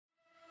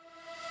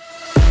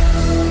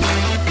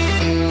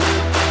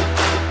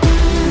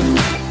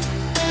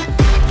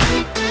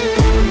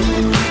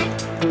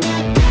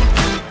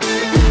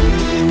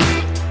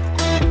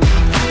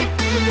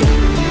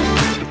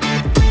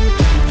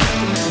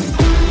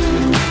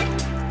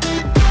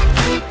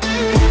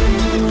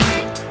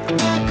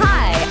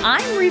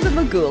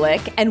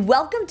Gulick, and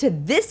welcome to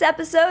this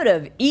episode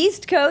of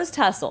East Coast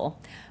Hustle.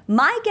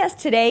 My guest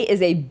today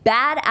is a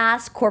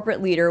badass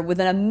corporate leader with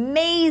an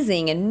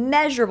amazing and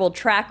measurable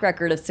track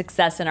record of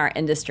success in our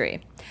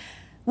industry.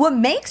 What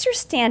makes her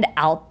stand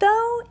out,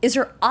 though, is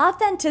her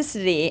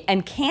authenticity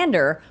and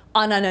candor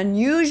on an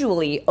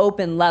unusually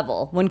open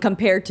level when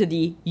compared to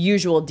the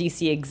usual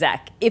DC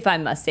exec, if I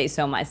must say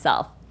so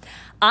myself.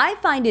 I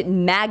find it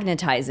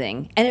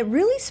magnetizing, and it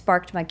really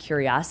sparked my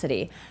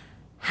curiosity.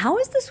 How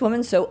is this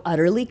woman so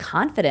utterly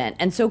confident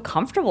and so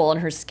comfortable in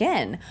her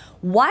skin?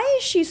 Why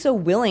is she so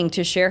willing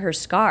to share her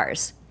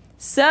scars?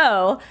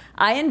 So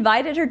I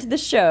invited her to the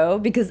show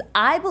because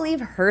I believe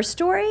her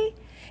story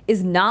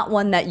is not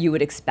one that you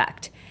would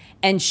expect.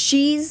 And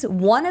she's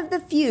one of the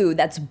few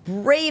that's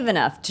brave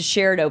enough to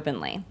share it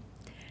openly.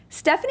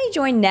 Stephanie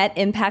joined Net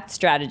Impact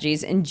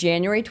Strategies in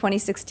January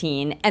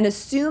 2016 and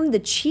assumed the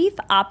Chief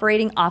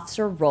Operating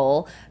Officer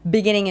role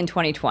beginning in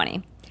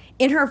 2020.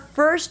 In her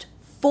first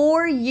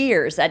 4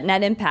 years at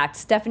Net Impact,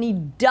 Stephanie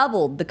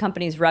doubled the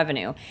company's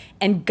revenue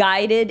and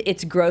guided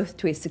its growth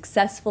to a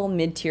successful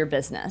mid-tier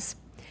business.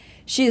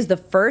 She is the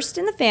first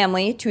in the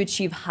family to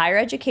achieve higher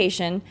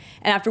education,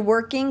 and after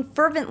working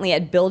fervently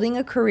at building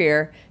a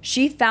career,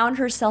 she found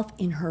herself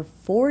in her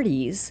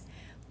 40s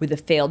with a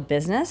failed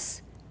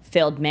business,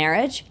 failed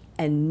marriage,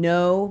 and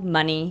no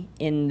money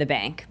in the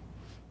bank.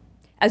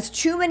 As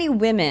too many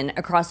women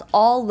across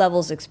all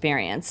levels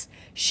experience,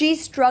 she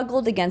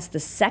struggled against the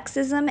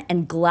sexism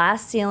and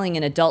glass ceiling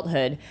in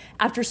adulthood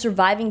after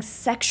surviving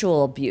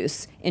sexual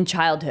abuse in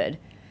childhood.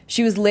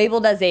 She was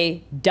labeled as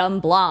a dumb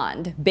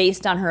blonde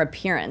based on her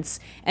appearance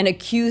and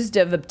accused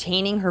of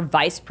obtaining her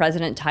vice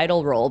president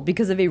title role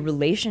because of a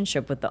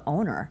relationship with the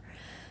owner.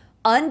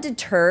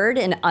 Undeterred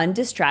and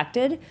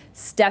undistracted,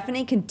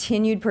 Stephanie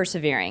continued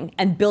persevering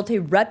and built a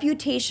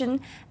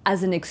reputation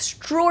as an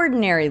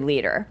extraordinary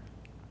leader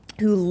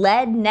who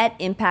led Net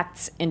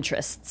Impact's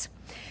interests.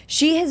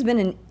 She has been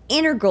an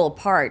integral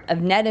part of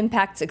Net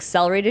Impact's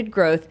accelerated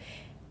growth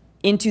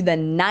into the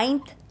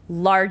 9th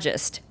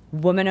largest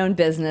woman-owned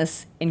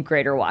business in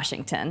Greater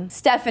Washington.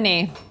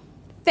 Stephanie,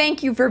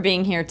 thank you for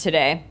being here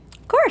today.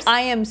 Of course.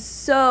 I am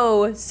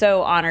so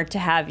honored to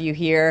have you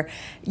here.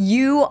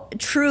 You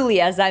truly,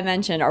 as I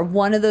mentioned, are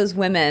one of those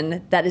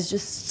women that is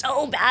just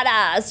so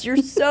badass. You're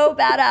so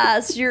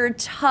badass. You're a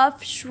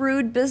tough,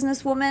 shrewd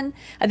businesswoman.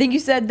 I think you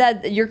said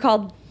that you're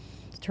called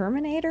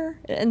Terminator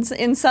in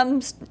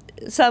some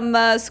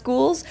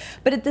schools,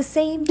 but at the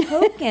same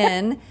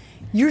token,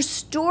 your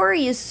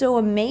story is so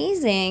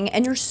amazing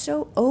and you're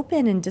so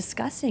open in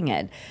discussing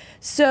it.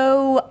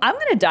 So I'm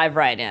going to dive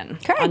right in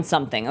on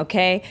something,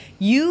 okay?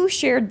 You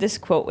shared this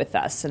quote with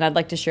us, and I'd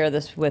like to share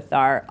this with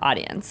our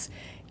audience.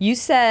 You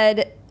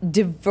said,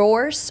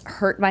 "Divorce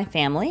hurt my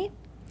family,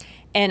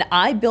 and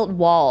I built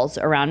walls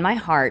around my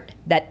heart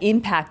that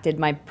impacted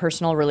my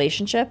personal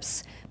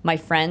relationships, my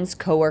friends,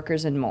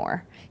 coworkers, and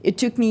more. It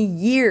took me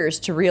years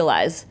to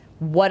realize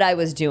what I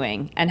was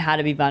doing and how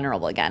to be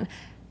vulnerable again."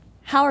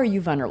 How are you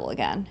vulnerable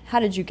again?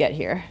 How did you get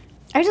here?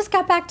 I just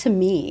got back to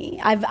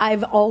me.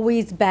 I've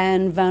always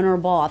been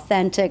vulnerable,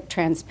 authentic,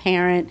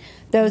 transparent.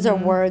 Those are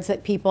words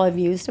that people have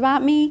used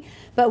about me.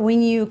 But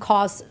when you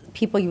cause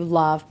people you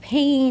love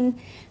pain,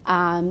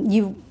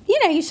 you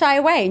shy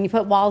away and you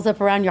put walls up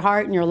around your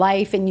heart and your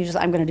life, and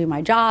I'm going to do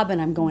my job and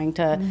I'm going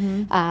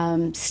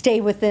to stay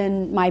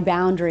within my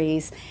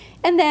boundaries.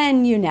 And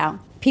then,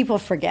 people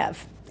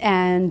forgive,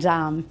 and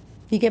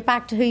you get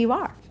back to who you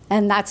are,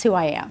 and that's who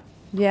I am.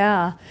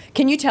 Yeah.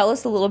 Can you tell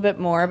us a little bit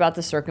more about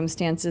the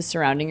circumstances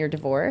surrounding your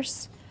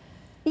divorce?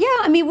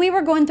 Yeah, we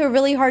were going through a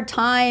really hard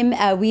time.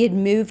 We had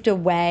moved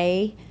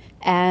away,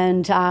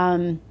 and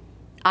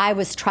I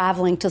was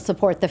traveling to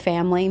support the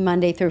family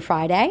Monday through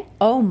Friday.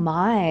 Oh,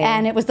 my.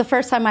 And it was the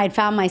first time I'd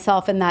found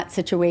myself in that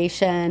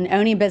situation,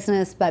 owning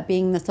business, but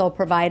being the sole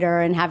provider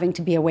and having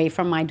to be away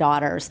from my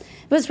daughters.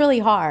 It was really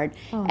hard.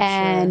 Oh,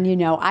 and,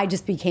 sure. I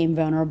just became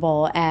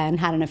vulnerable and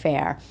had an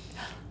affair.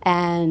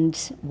 And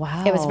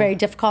wow. It was very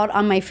difficult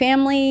on my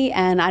family,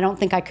 and I don't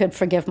think I could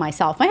forgive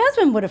myself. My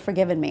husband would have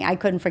forgiven me. I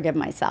couldn't forgive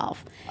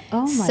myself.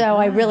 Oh my So gosh.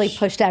 I really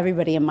pushed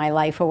everybody in my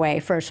life away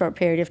for a short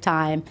period of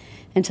time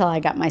until I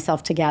got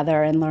myself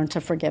together and learned to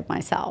forgive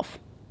myself.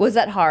 Was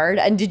that hard?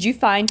 And did you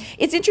find,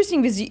 it's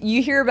interesting because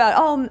you hear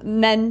about,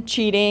 men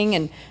cheating,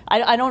 and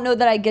I don't know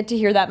that I get to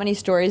hear that many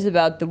stories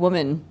about the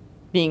woman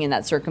being in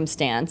that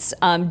circumstance.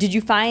 Did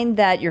you find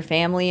that your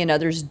family and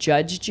others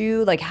judged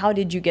you? Like, how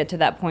did you get to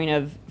that point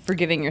of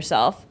forgiving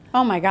yourself?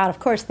 Oh my God, of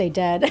course they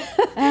did.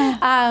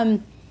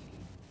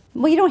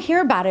 Well, you don't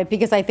hear about it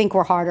because I think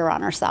we're harder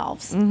on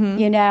ourselves.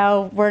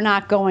 We're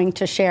not going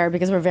to share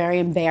because we're very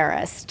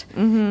embarrassed.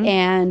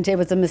 And it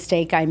was a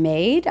mistake I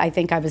made. I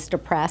think I was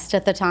depressed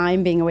at the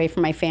time, being away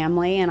from my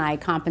family, and I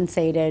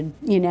compensated,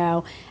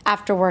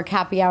 after work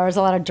happy hours,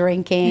 a lot of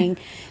drinking,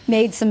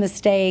 made some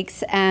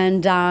mistakes.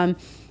 And, I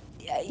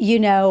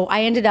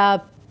ended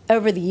up,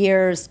 over the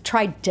years,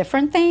 tried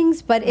different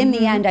things, but in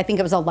the end, I think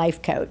it was a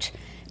life coach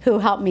who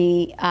helped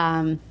me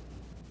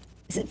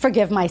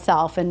forgive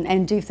myself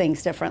and do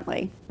things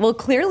differently. Well,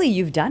 clearly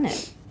you've done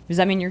it. Because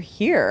I mean, you're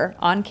here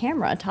on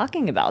camera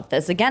talking about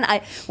this. Again,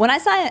 when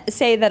I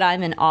say that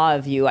I'm in awe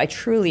of you, I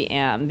truly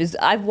am. Because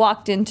I've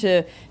walked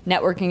into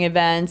networking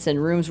events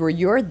and rooms where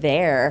you're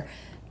there,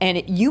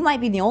 and you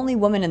might be the only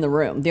woman in the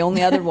room, the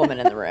only other woman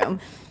in the room.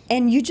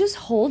 And you just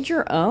hold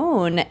your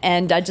own.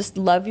 And I just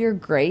love your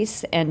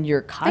grace and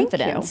your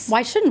confidence. Thank you.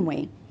 Why shouldn't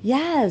we?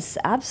 Yes,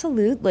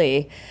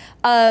 absolutely.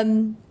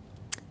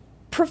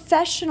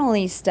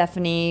 Professionally,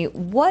 Stephanie,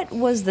 what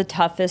was the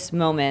toughest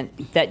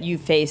moment that you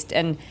faced,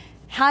 and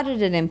how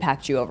did it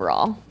impact you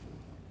overall?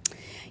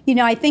 You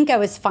know, I think I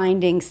was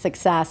finding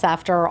success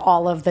after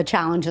all of the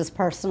challenges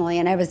personally,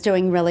 and I was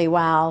doing really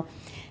well.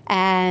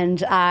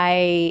 And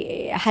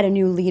I had a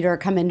new leader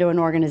come into an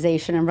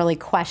organization and really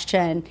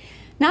question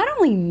not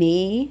only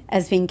me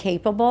as being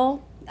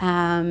capable,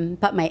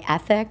 but my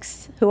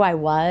ethics, who I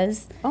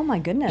was. Oh, my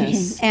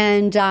goodness.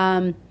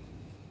 And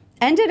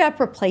ended up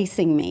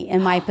replacing me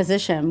in my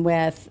position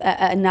with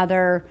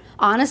another,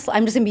 honest,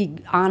 I'm just going to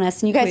be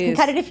honest, and you guys can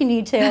cut it if you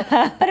need to,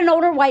 but an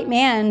older white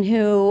man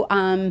who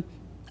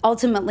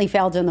ultimately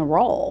failed in the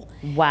role.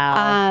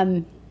 Wow.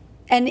 And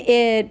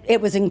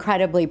it was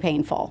incredibly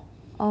painful.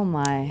 Oh,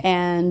 my.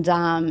 And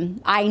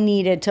I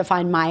needed to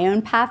find my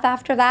own path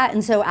after that.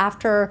 And so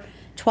after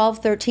 12,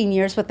 13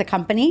 years with the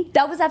company.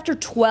 That was after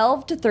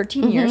 12 to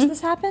 13 years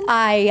this happened?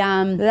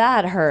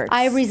 That hurts.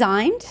 I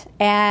resigned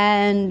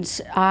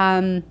and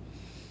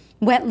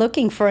went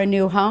looking for a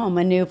new home,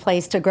 a new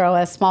place to grow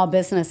a small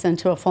business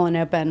into a full and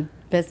open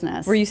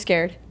business. Were you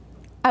scared?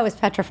 I was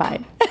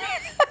petrified. I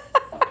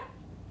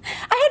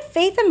had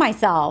faith in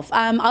myself.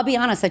 I'll be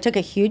honest, I took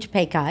a huge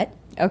pay cut.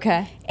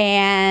 Okay.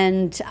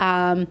 And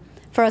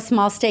for a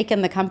small stake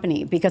in the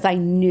company because I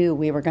knew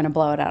we were going to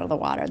blow it out of the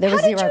water. There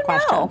was zero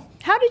question.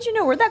 How did you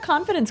know? Where'd that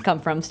confidence come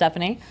from,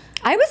 Stephanie?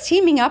 I was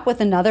teaming up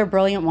with another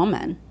brilliant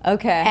woman.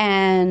 Okay.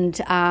 And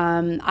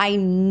I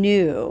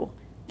knew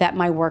that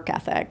my work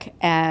ethic,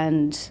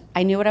 and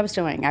I knew what I was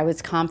doing. I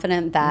was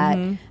confident that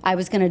I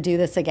was going to do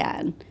this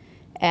again.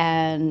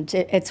 And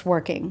it's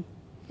working.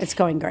 It's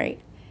going great.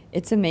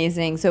 It's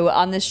amazing. So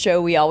on this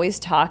show, we always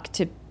talk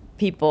to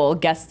people,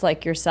 guests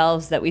like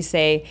yourselves, that we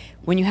say,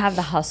 when you have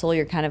the hustle,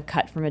 you're kind of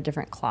cut from a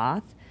different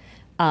cloth.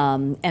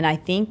 And I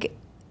think,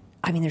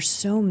 I mean, there's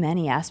so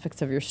many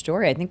aspects of your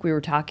story. I think we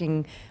were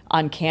talking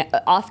on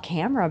off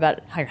camera about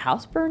how your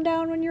house burned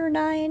down when you were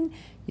 9.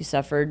 You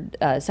suffered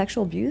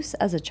sexual abuse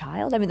as a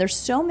child. I mean, there's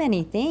so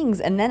many things.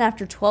 And then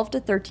after 12 to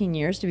 13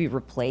 years to be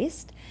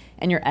replaced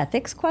and your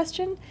ethics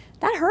questioned,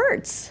 that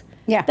hurts.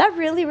 Yeah. That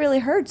really, really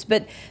hurts.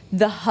 But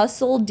the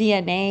hustle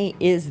DNA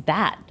is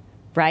that,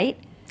 right?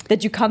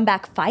 That you come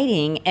back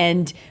fighting.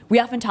 And we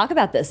often talk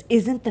about this.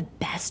 Isn't the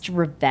best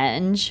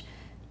revenge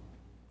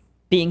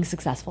being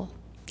successful?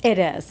 It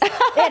is.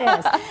 It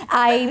is.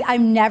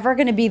 I'm never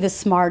going to be the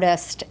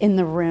smartest in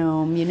the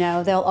room. You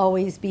know, there'll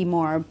always be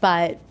more.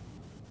 But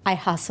I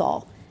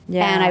hustle.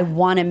 Yeah. And I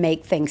want to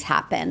make things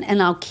happen.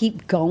 And I'll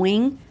keep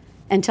going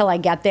until I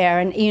get there.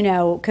 And, you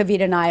know,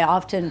 Kavita and I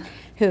often,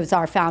 who's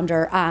our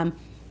founder,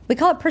 we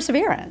call it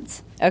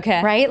perseverance.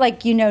 Okay. Right?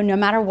 Like, you know, no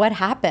matter what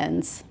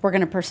happens, we're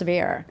going to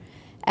persevere.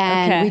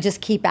 And we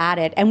just keep at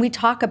it. And we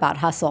talk about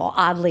hustle,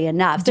 oddly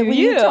enough. So when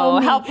you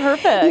told me, how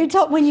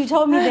perfect. When you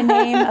told me the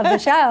name of the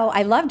show,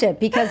 I loved it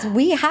because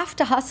we have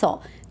to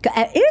hustle.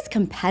 It is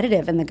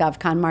competitive in the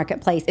GovCon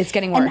marketplace. It's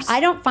getting worse. And I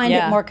don't find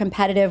it more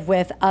competitive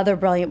with other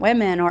brilliant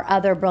women or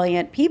other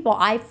brilliant people.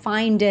 I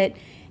find it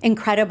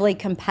incredibly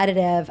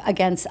competitive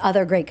against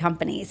other great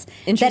companies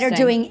that are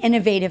doing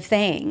innovative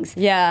things.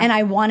 Yeah. And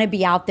I want to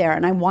be out there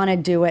and I want to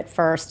do it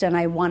first and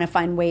I want to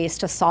find ways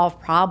to solve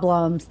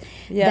problems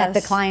that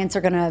the clients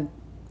are going to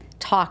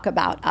talk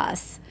about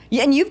us.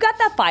 Yeah, and you've got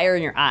that fire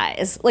in your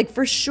eyes. Like,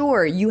 for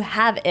sure, you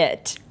have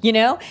it, you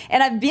know?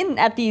 And I've been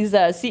at these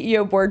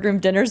CEO boardroom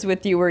dinners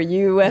with you where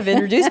you have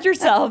introduced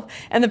yourself,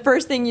 and the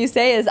first thing you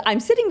say is, I'm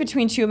sitting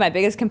between two of my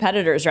biggest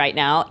competitors right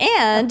now,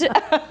 and...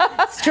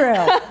 It's true.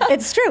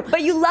 It's true.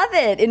 But you love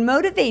it. It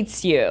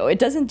motivates you. It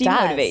doesn't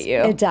demotivate you.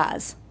 It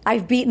does.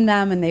 I've beaten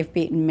them and they've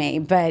beaten me,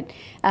 but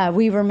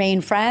we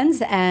remain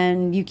friends,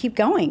 and you keep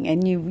going,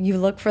 and you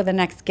look for the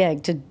next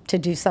gig to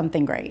do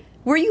something great.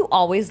 Were you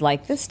always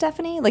like this,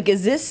 Stephanie? Like,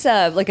 is this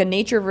like a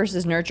nature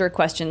versus nurture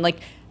question? Like,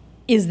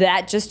 is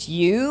that just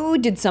you?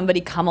 Did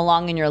somebody come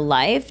along in your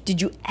life?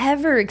 Did you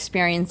ever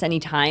experience any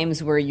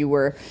times where you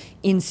were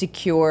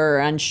insecure or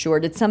unsure?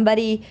 Did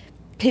somebody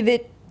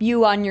pivot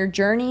you on your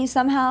journey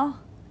somehow?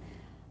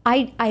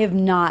 I have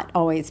not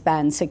always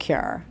been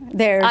secure.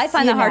 I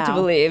find that hard to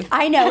believe.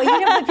 I know.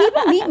 When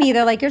people meet me,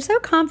 they're like, you're so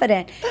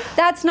confident.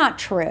 That's not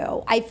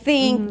true. I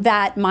think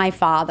that my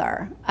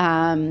father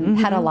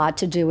had a lot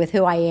to do with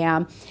who I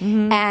am.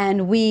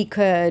 And we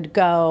could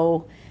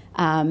go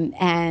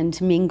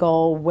and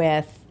mingle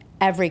with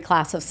every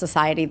class of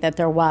society that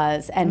there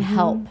was and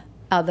help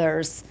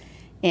others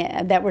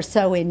that were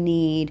so in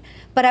need.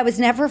 But I was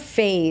never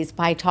fazed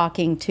by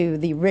talking to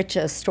the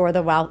richest or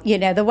the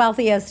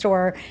wealthiest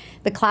or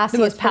the classiest,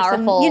 most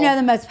powerful. person,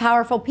 the most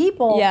powerful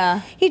people.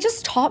 Yeah. He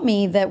just taught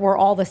me that we're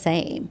all the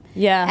same.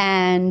 Yeah.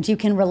 And you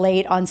can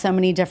relate on so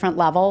many different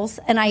levels.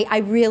 And I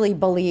really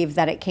believe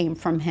that it came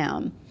from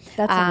him.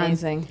 That's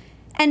amazing.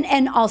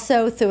 And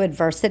also through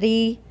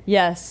adversity.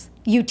 Yes.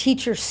 You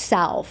teach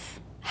yourself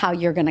how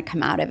you're going to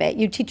come out of it.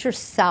 You teach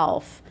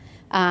yourself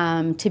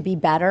to be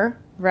better.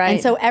 Right.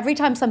 And so every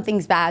time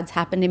something's bad's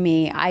happened to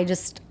me,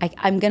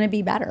 I'm going to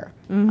be better.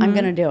 I'm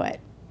going to do it.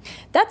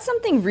 That's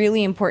something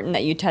really important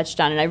that you touched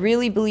on. And I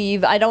really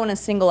believe, I don't want to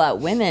single out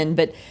women,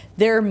 but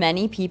there are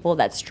many people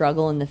that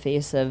struggle in the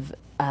face of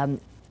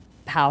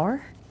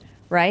power,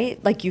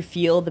 right? Like you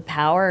feel the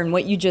power. And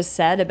what you just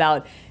said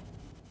about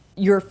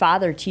your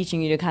father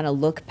teaching you to kind of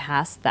look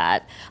past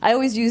that. I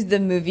always use the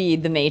movie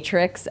The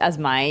Matrix as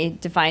my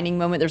defining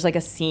moment. There's like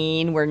a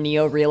scene where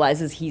Neo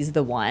realizes he's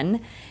the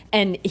one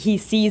and he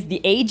sees the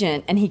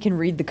agent and he can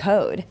read the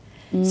code.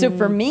 So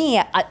for me,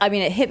 I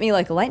mean, it hit me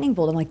like a lightning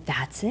bolt. I'm like,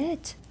 that's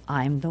it.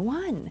 I'm the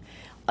one.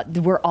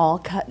 We're all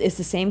cut. It's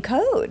the same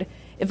code.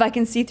 If I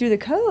can see through the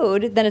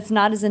code, then it's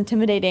not as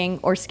intimidating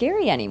or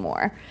scary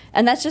anymore.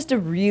 And that's just a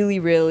really,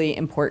 really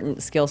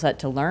important skill set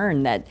to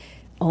learn, that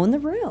own the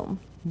room.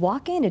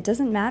 Walk in. It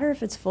doesn't matter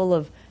if it's full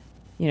of,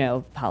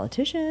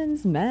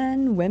 politicians,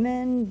 men,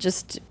 women,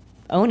 just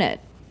own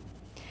it.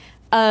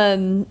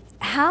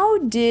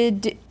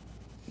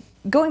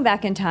 Going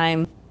back in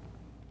time,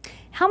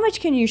 how much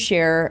can you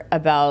share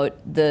about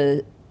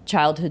the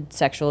childhood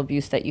sexual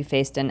abuse that you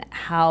faced and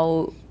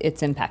how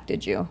it's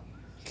impacted you?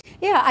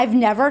 Yeah, I've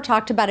never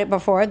talked about it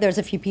before. There's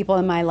a few people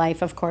in my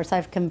life, of course,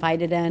 I've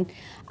confided in.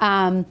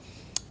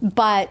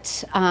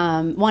 But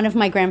one of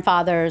my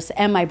grandfathers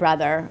and my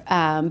brother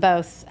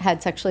both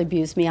had sexually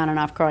abused me on and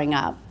off growing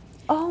up.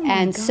 Oh, my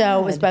And God. so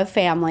it was both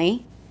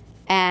family.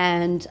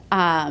 And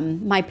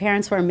my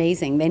parents were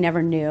amazing. They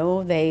never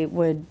knew. They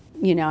would,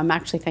 I'm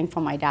actually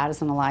thankful my dad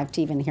isn't alive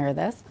to even hear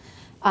this.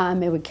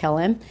 It would kill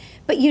him.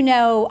 But,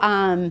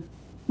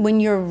 when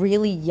you're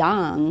really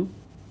young,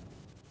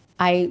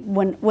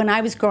 when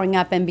I was growing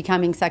up and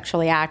becoming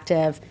sexually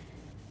active,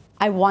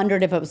 I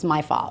wondered if it was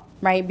my fault,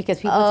 right? Because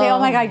people would say, oh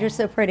my God, you're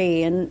so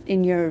pretty,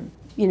 and you're,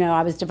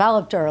 I was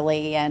developed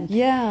early, and,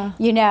 Yeah.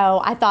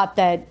 I thought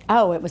that,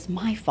 it was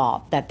my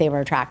fault that they were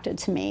attracted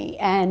to me.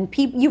 And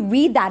you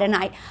read that, and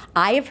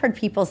I have heard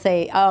people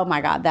say, oh my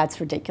God, that's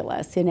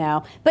ridiculous,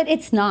 but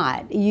it's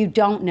not. You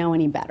don't know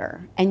any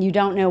better, and you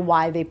don't know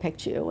why they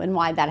picked you and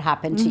why that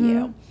happened to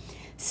you.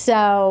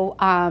 So,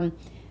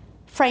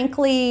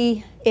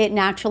 frankly, it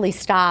naturally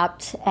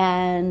stopped,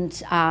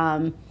 and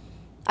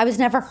I was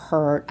never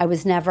hurt. I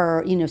was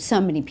never,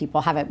 so many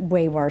people have it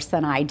way worse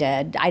than I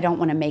did. I don't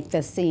want to make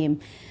this seem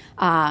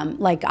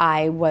like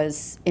I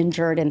was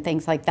injured and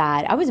things like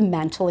that. I was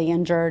mentally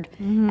injured,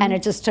 and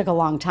it just took a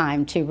long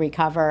time to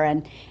recover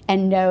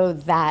and know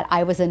that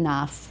I was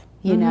enough.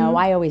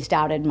 I always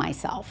doubted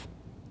myself.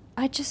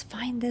 I just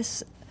find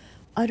this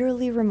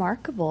utterly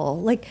remarkable.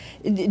 Like,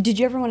 did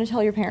you ever want to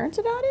tell your parents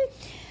about it?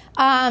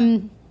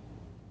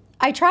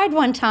 I tried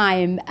one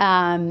time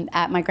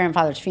at my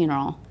grandfather's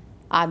funeral.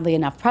 Oddly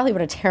enough, probably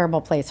what a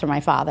terrible place for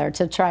my father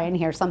to try and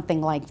hear something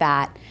like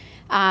that.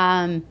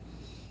 And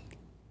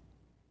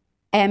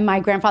my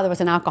grandfather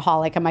was an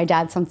alcoholic, and my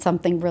dad said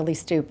something really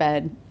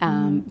stupid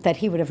that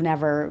he would have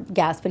never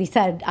guessed. But he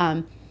said,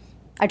 I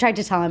tried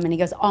to tell him, and he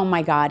goes, oh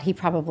my God, he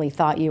probably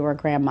thought you were a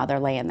grandmother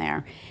laying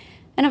there.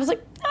 And I was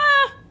like,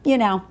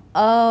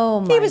 Oh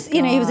my he was,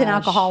 he was an gosh.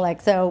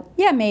 alcoholic, so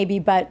yeah, maybe,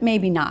 but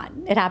maybe not.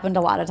 It happened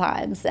a lot of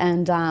times,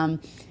 and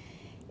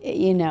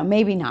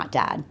maybe not,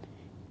 Dad.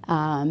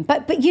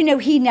 But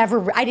he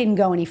never. I didn't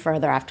go any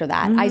further after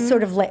that. I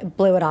sort of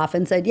blew it off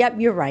and said,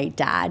 "Yep, you're right,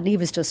 Dad." He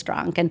was just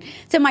drunk, and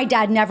so my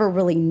dad never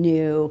really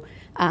knew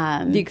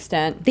The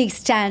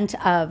extent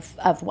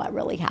of what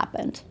really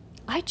happened.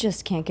 I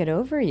just can't get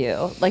over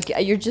you. Like,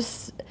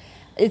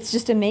 it's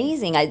just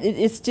amazing.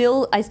 I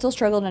still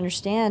struggle to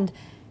understand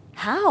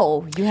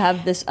how you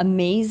have this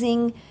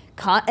amazing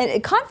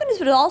confidence,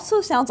 but it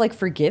also sounds like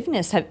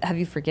forgiveness. Have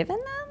you forgiven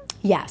them?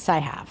 Yes, I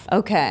have.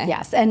 Okay.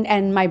 Yes,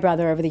 and my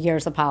brother over the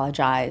years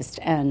apologized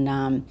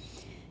and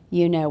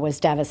was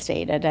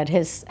devastated at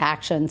his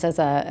actions as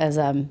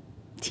a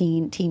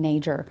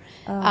teenager.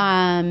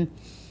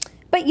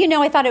 But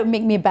I thought it would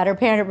make me a better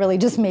parent. It really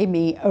just made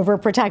me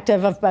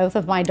overprotective of both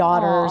of my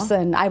daughters, Aw.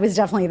 and I was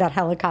definitely that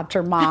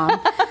helicopter mom.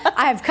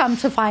 I have come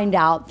to find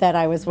out that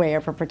I was way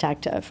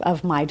overprotective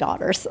of my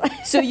daughters.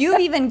 So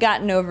you've even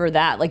gotten over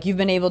that. Like, you've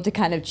been able to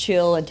kind of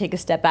chill and take a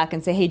step back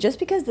and say, hey, just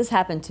because this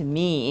happened to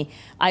me,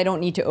 I don't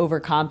need to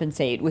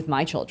overcompensate with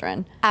my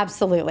children.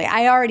 Absolutely.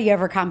 I already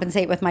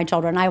overcompensate with my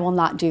children. I will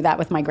not do that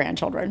with my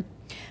grandchildren.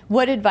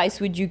 What advice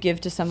would you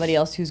give to somebody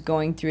else who's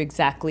going through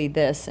exactly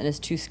this and is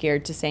too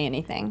scared to say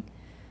anything?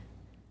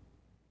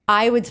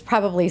 I would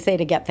probably say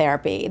to get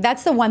therapy.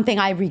 That's the one thing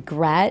I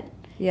regret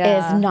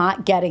is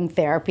not getting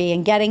therapy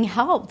and getting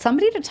help,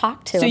 somebody to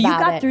talk to So about you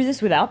got it. through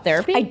this without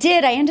therapy? I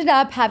did. I ended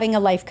up having a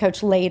life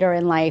coach later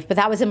in life, but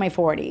that was in my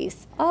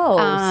 40s. Oh,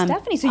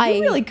 Stephanie, so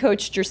you really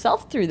coached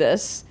yourself through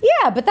this.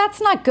 Yeah, but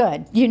that's not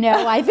good.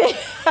 I think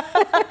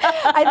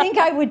I think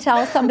I would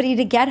tell somebody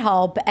to get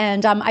help,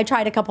 and I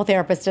tried a couple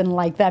therapists, didn't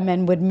like them,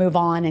 and would move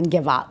on and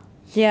give up.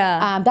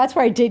 Yeah. That's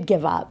where I did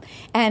give up.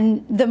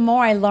 And the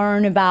more I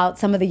learn about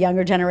some of the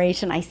younger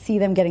generation, I see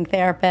them getting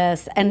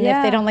therapists. And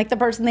if they don't like the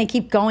person, they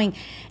keep going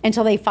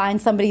until they find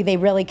somebody they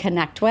really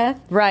connect with.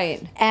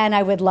 Right. And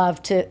I would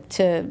love to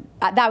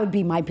that would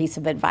be my piece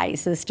of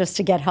advice, is just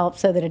to get help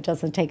so that it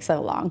doesn't take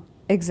so long.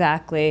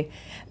 Exactly.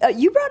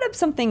 You brought up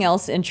something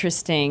else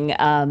interesting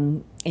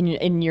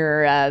in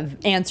your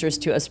answers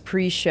to us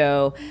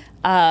pre-show.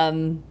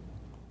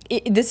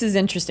 This is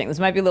interesting. This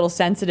might be a little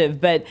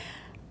sensitive, but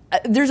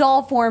there's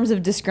all forms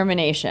of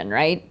discrimination,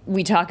 right?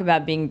 We talk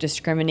about being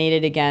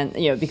discriminated against,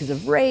 because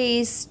of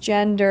race,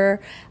 gender.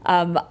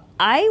 I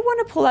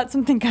want to pull out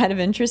something kind of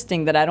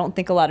interesting that I don't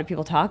think a lot of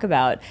people talk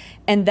about,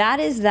 and that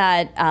is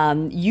that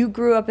you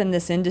grew up in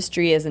this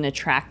industry as an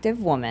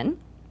attractive woman,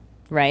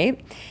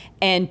 right?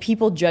 And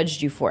people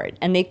judged you for it.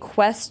 And they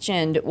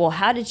questioned, well,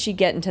 how did she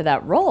get into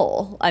that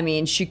role? I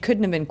mean, she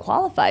couldn't have been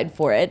qualified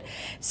for it.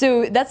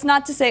 So that's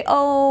not to say,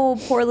 oh,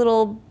 poor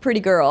little pretty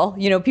girl.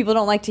 People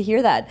don't like to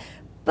hear that.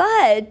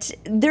 But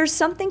there's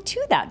something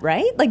to that,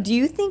 right? Like, do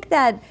you think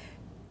that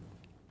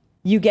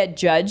you get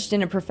judged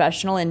in a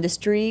professional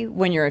industry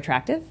when you're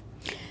attractive?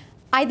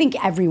 I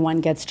think everyone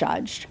gets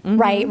judged,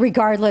 right?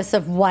 Regardless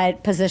of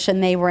what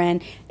position they were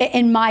in.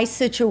 In my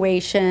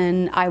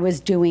situation, I was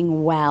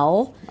doing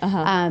well.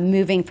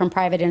 Moving from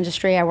private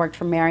industry, I worked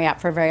for Marriott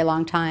for a very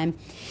long time.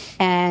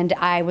 And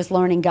I was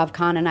learning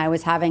GovCon, and I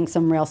was having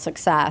some real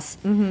success.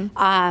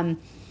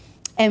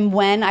 And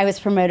when I was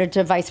promoted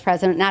to vice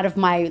president, out of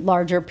my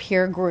larger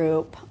peer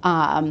group,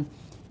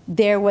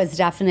 there was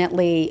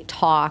definitely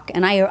talk.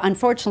 And I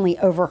unfortunately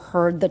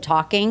overheard the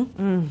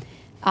talking.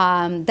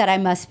 That I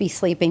must be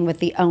sleeping with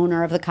the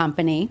owner of the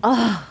company.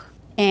 Oh,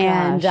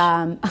 and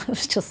I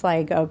was just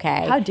like,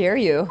 okay. How dare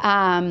you?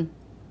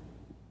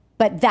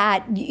 But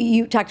that,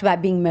 you talked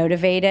about being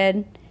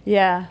motivated.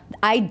 Yeah.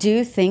 I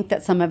do think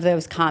that some of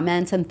those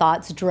comments and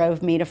thoughts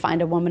drove me to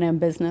find a woman in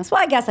business.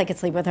 Well, I guess I could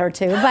sleep with her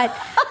too, but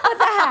what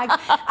the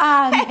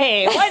heck?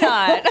 Hey, why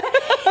not?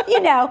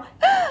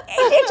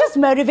 It just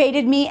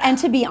motivated me. And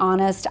to be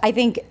honest, I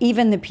think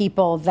even the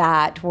people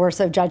that were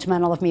so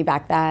judgmental of me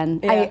back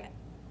then,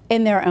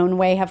 in their own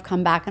way, have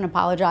come back and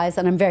apologized,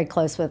 and I'm very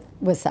close with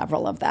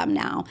several of them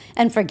now,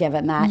 and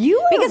forgiven that.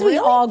 Because we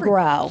all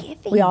grow.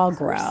 We all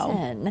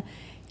grow.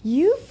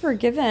 You've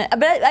forgiven,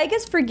 but I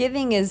guess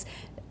forgiving is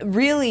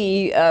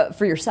really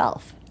for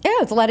yourself. Yeah,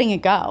 it's letting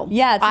it go.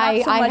 Yeah,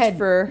 it's not so much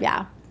for.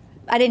 Yeah,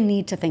 I didn't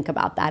need to think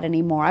about that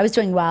anymore. I was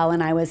doing well,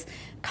 and I was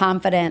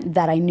confident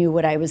that I knew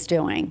what I was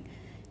doing.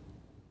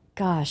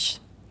 Gosh.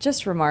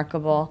 Just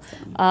remarkable.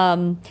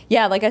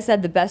 Yeah, like I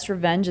said, the best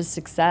revenge is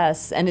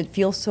success, and it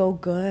feels so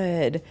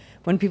good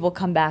when people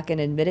come back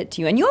and admit it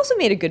to you. And you also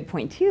made a good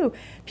point, too.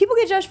 People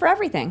get judged for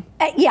everything.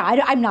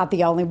 I'm not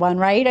the only one,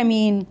 right? I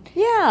mean,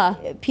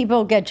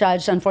 people get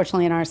judged,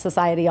 unfortunately, in our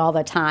society all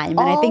the time.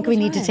 And I think we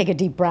need to take a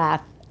deep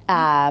breath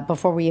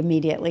before we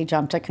immediately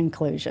jump to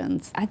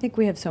conclusions. I think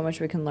we have so much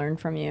we can learn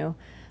from you.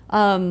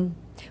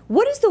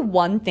 What is the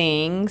one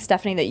thing,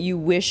 Stephanie, that you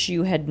wish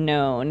you had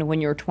known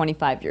when you were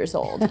 25 years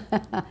old?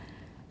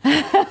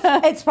 You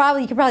could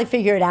probably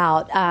figure it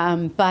out,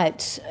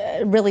 but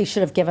really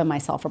should have given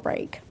myself a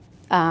break.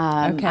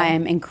 I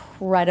am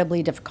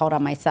incredibly difficult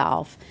on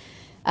myself.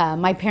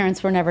 My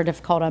parents were never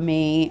difficult on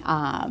me.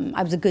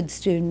 I was a good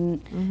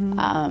student.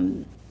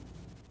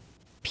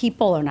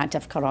 People are not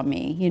difficult on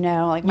me,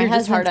 like my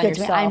husband's good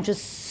to me. I'm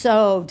just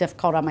so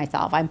difficult on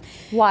myself.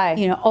 Why?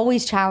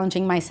 Always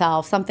challenging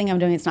myself. Something I'm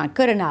doing is not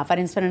good enough. I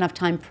didn't spend enough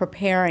time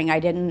preparing.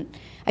 I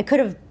could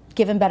have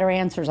given better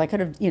answers. I could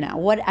have,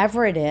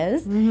 whatever it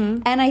is.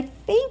 And I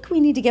think we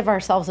need to give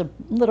ourselves a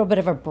little bit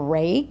of a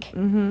break.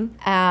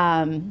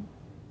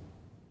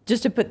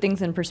 Just to put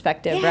things in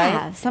perspective,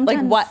 right?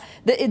 Sometimes. Like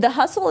the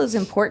hustle is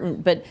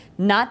important, but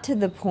not to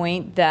the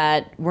point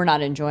that we're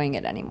not enjoying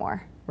it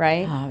anymore.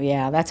 Right? Oh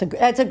yeah, that's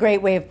a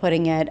great way of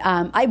putting it.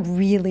 I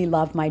really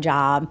love my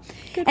job,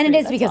 and it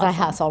is because I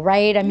hustle,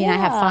 right? I mean, I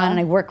have fun and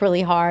I work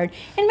really hard.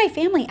 And my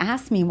family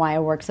asks me why I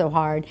work so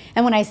hard,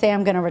 and when I say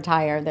I'm going to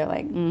retire, they're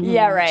like,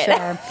 "Yeah, right."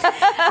 Sure.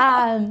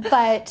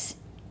 But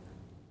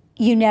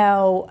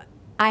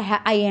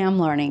I am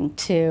learning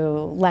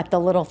to let the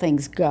little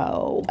things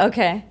go.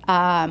 Okay.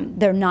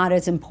 They're not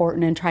as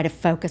important, and try to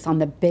focus on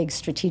the big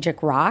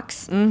strategic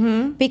rocks.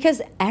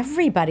 Because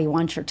everybody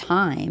wants your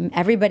time.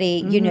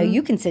 Everybody,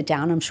 you can sit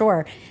down, I'm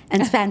sure,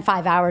 and spend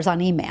 5 hours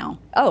on email.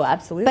 Oh,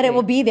 absolutely. But it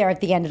will be there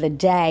at the end of the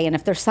day. And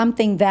if there's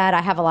something that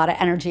I have a lot of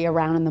energy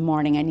around in the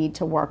morning, I need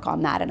to work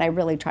on that. And I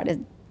really try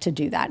to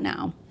do that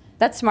now.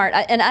 That's smart.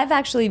 And I've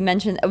actually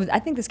mentioned, I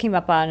think this came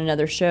up on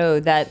another show,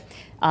 that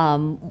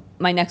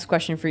my next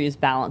question for you is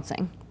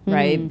balancing,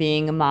 right?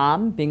 Being a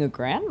mom, being a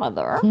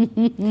grandmother,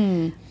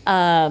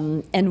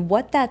 and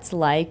what that's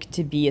like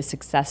to be a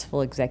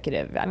successful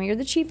executive. I mean, you're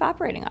the chief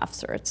operating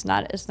officer. It's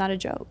not a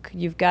joke.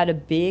 You've got a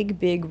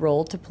big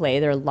role to play.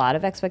 There are a lot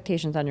of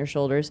expectations on your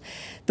shoulders.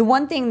 The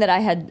one thing that I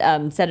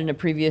had said in a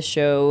previous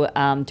show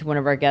to one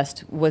of our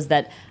guests was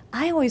that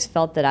I always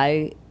felt that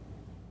I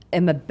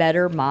am a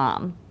better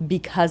mom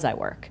because I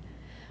work.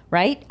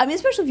 Right? I mean,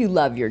 especially if you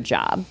love your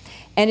job.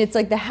 And it's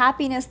like the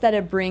happiness that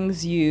it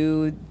brings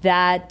you,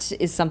 that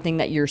is something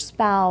that your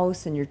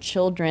spouse and your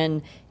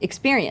children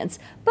experience.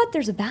 But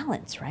there's a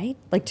balance, right?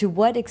 Like, to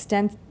what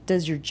extent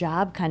does your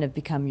job kind of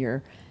become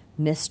your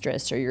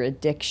mistress or your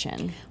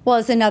addiction? Well,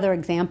 as another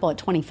example, at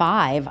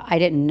 25, I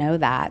didn't know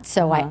that.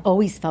 So I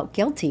always felt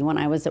guilty when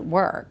I was at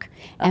work.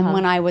 And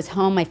when I was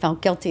home, I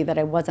felt guilty that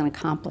I wasn't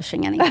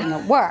accomplishing anything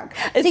at work.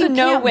 It's so a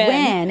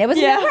no-win. It was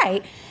no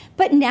right.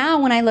 But now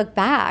when I look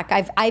back,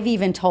 I've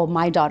even told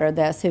my daughter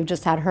this, who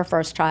just had her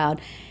first child,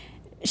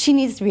 she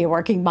needs to be a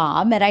working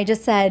mom. And I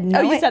just said, no.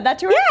 Oh, you said that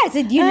to her? Yeah, I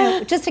said,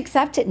 just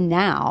accept it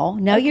now.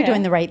 Know you're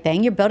doing the right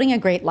thing. You're building a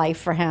great life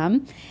for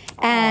him.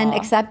 And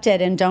accept it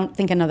and don't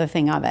think another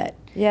thing of it.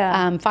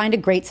 Yeah. Find a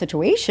great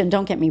situation,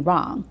 don't get me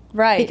wrong.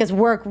 Right. Because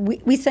work,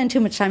 we spend too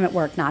much time at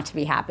work not to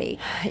be happy.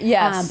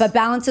 Yes. But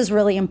balance is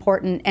really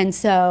important. And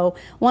so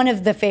one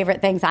of the favorite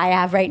things I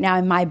have right now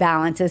in my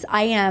balance is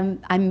I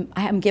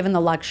am given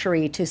the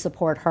luxury to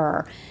support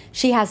her.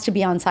 She has to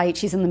be on site.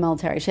 She's in the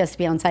military. She has to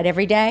be on site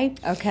every day.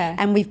 Okay.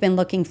 And we've been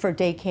looking for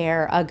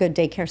daycare, a good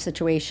daycare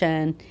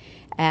situation.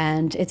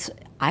 And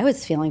I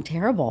was feeling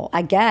terrible.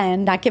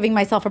 Again, not giving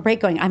myself a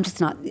break, going, I'm just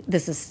not,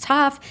 this is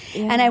tough.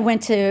 Yeah. And I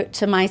went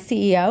to my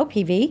CEO,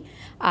 PV,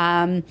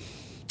 and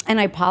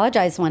I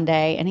apologized one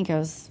day, and he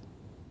goes,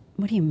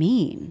 what do you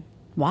mean?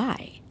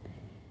 Why?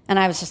 And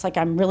I was just like,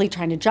 I'm really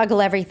trying to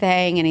juggle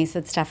everything. And he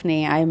said,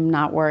 Stephanie, I'm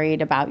not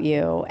worried about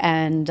you.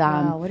 And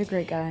wow, what a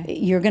great guy.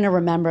 You're going to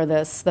remember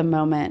the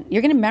moment.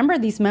 You're going to remember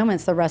these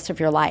moments the rest of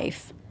your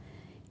life.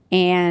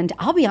 And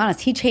I'll be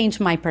honest, he changed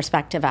my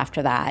perspective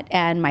after that.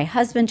 And my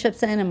husband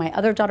chips in and my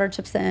other daughter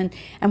chips in,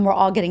 and we're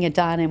all getting it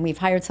done. And we've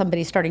hired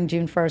somebody starting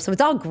June 1st. So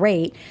it's all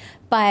great,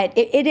 but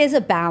it is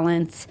a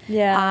balance.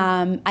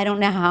 Yeah. I don't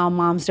know how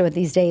moms do it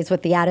these days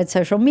with the added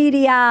social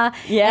media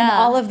and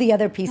all of the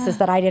other pieces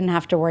that I didn't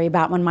have to worry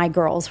about when my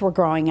girls were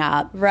growing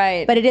up.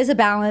 Right. But it is a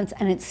balance,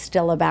 and it's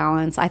still a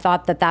balance. I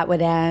thought that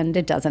would end.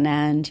 It doesn't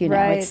end. You know,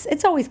 right.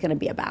 It's always going to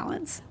be a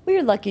balance. Well,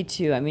 you're lucky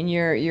too. I mean,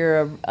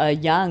 you're a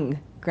young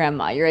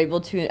grandma. You're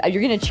able to,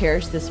 you're going to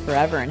cherish this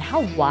forever. And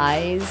how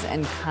wise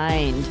and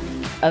kind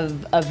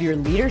of your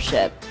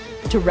leadership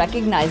to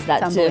recognize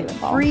that, to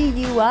free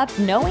you up,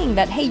 knowing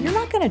that, hey, you're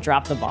not going to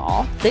drop the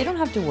ball. They don't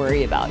have to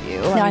worry about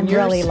you. No, I'm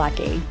really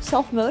lucky.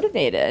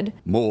 Self-motivated.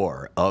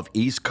 More of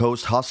East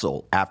Coast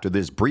Hustle after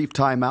this brief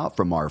timeout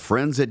from our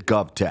friends at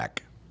GovTech.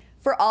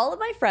 For all of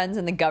my friends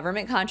in the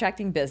government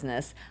contracting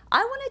business,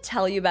 I want to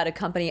tell you about a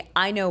company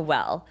I know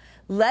well,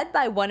 led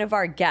by one of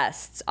our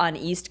guests on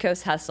East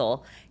Coast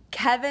Hustle,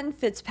 Kevin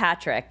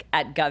Fitzpatrick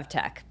at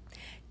GovTech.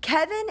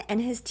 Kevin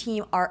and his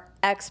team are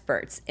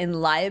experts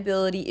in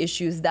liability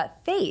issues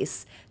that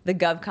face the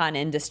GovCon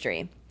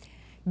industry.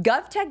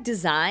 GovTech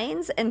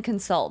designs and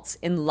consults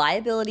in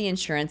liability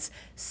insurance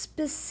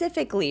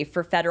specifically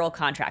for federal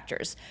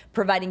contractors,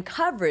 providing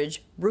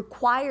coverage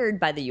required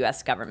by the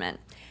U.S. government.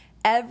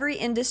 Every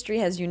industry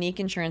has unique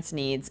insurance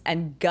needs,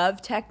 and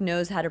GovTech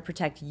knows how to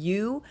protect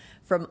you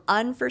from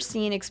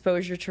unforeseen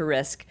exposure to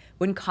risk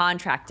when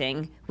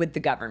contracting with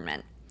the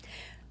government.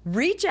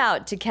 Reach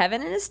out to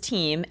Kevin and his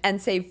team and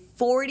save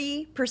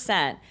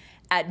 40%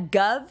 at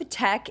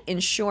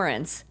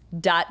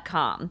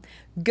govtechinsurance.com.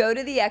 Go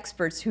to the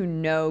experts who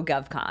know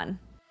GovCon.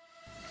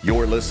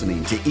 You're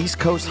listening to East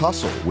Coast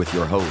Hustle with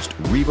your host,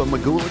 Reba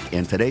Magulik,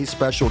 and today's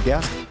special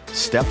guest,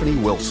 Stephanie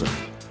Wilson.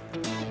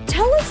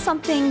 Tell us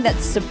something that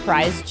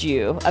surprised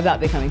you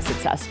about becoming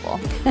successful.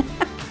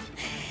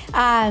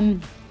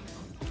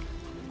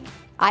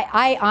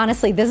 I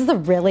honestly, this is a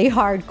really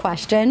hard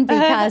question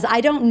because I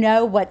don't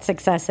know what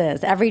success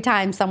is. Every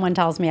time someone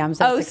tells me I'm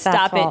so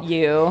successful. Oh, stop it,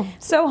 you.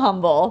 So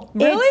humble.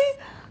 Really?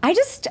 I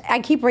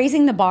keep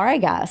raising the bar, I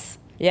guess.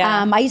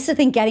 Yeah. I used to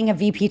think getting a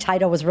VP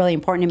title was really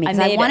important to me because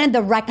I wanted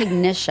the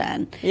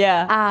recognition.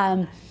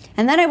 Yeah.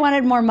 And then I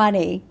wanted more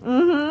money.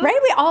 Mm-hmm. Right?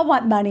 We all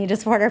want money to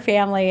support our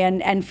family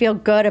and feel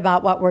good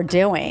about what we're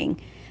doing.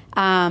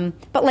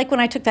 But like when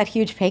I took that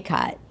huge pay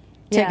cut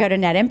to go to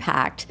Net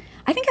Impact,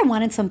 I think I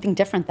wanted something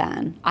different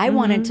then. I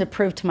wanted to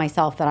prove to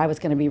myself that I was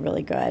going to be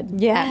really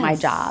good at my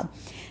job.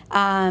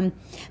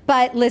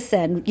 But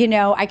listen,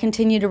 I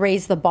continue to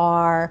raise the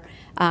bar.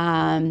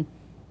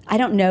 I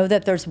don't know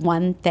that there's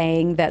one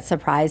thing that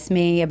surprised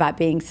me about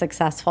being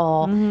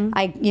successful.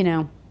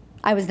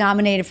 I was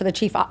nominated for the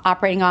Chief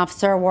Operating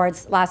Officer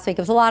Awards last week.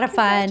 It was a lot of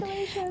fun.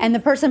 And the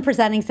person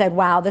presenting said,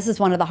 wow, this is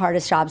one of the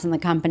hardest jobs in the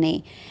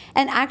company.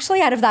 And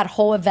actually, out of that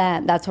whole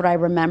event, that's what I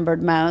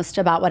remembered most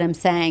about what I'm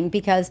saying,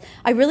 because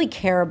I really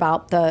care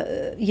about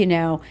the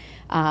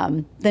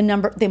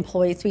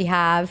employees we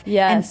have,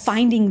 and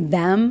finding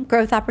them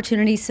growth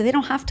opportunities so they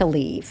don't have to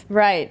leave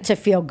to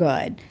feel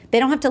good. They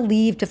don't have to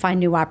leave to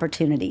find new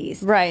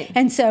opportunities. Right.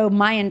 And so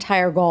my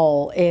entire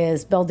goal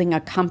is building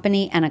a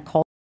company and a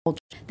culture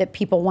that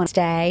people want to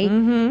stay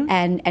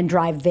and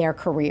drive their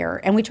career.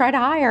 And we try to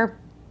hire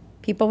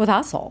people with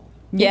hustle,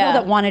 people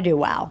that want to do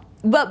well.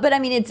 But I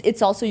mean,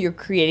 it's also you're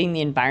creating the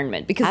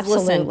environment, because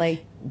listen,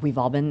 we've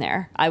all been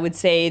there. I would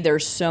say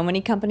there's so many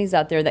companies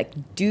out there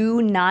that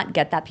do not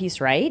get that piece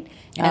right,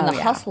 and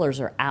the hustlers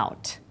are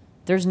out.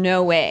 There's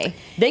no way.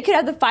 They could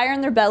have the fire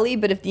in their belly,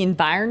 but if the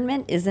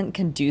environment isn't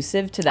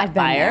conducive to that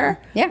fire,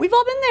 we've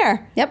all been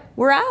there. Yep.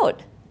 We're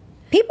out.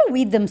 People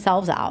weed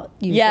themselves out,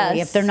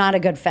 usually, if they're not a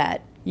good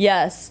fit.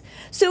 Yes.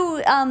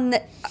 So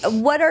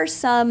what are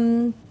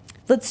some,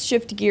 let's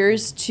shift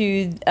gears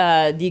to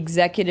the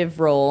executive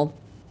role.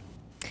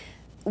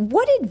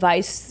 What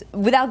advice,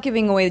 without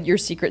giving away your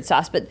secret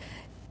sauce, but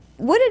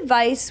what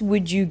advice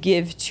would you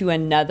give to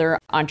another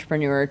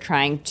entrepreneur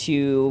trying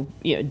to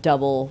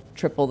double,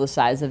 triple the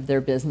size of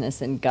their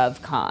business in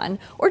GovCon,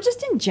 or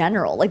just in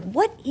general? Like,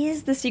 what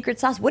is the secret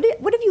sauce? What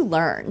have you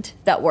learned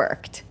that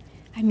worked?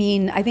 I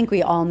mean, I think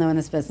we all know in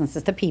this business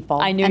it's the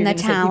people and the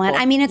talent.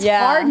 I mean, it's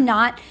hard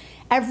not.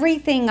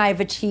 Everything I've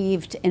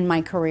achieved in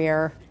my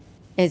career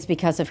is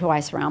because of who I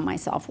surround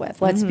myself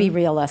with. Let's be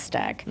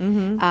realistic.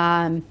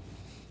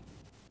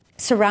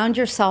 Surround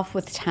yourself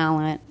with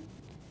talent.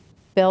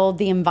 Build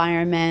the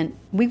environment.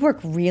 We work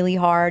really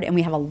hard and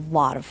we have a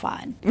lot of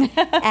fun.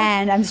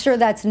 And I'm sure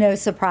that's no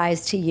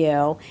surprise to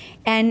you.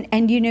 And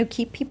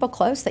keep people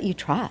close that you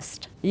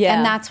trust. Yeah.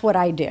 And that's what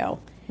I do.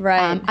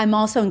 Right. I'm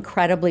also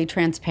incredibly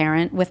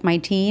transparent with my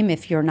team.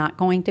 If you're not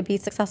going to be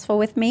successful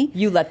with me,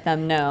 you let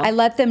them know. I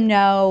let them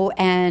know,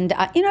 and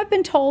I've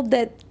been told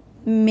that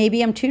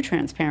maybe I'm too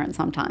transparent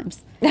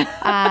sometimes,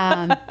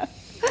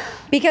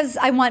 because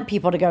I want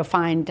people to go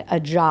find a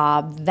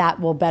job that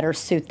will better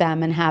suit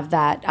them and have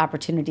that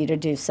opportunity to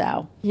do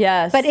so.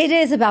 Yes. But it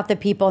is about the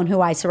people and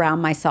who I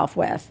surround myself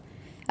with.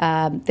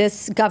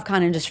 This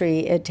GovCon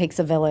industry, it takes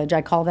a village.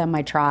 I call them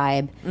my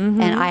tribe,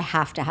 and I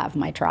have to have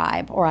my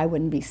tribe or I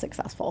wouldn't be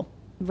successful.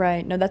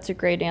 Right. No, that's a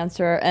great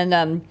answer.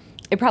 And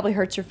it probably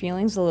hurts your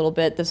feelings a little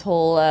bit, this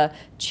whole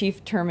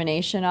chief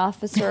termination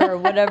officer or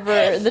whatever.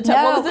 What was the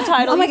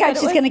title? Oh my God,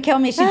 she's going to kill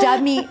me. She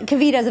dubbed me.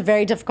 Kavita has a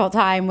very difficult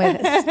time with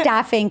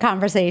staffing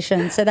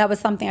conversations. So that was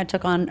something I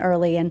took on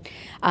early.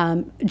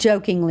 And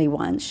jokingly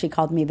once, she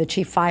called me the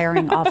chief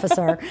firing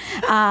officer.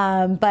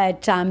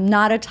 But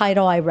not a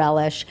title I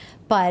relish.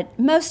 But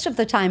most of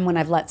the time when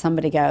I've let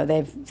somebody go,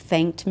 they've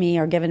thanked me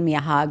or given me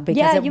a hug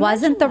because it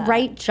wasn't the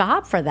right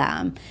job for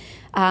them.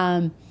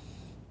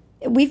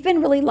 We've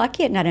been really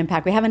lucky at Net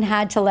Impact. We haven't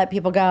had to let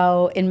people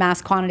go in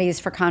mass quantities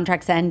for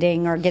contracts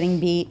ending or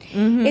getting beat.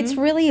 It's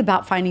really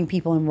about finding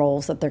people in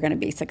roles that they're going to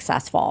be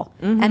successful.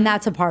 And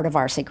that's a part of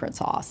our secret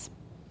sauce.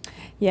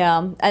 Yeah.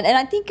 And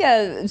I think,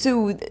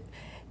 so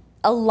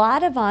a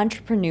lot of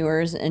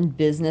entrepreneurs and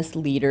business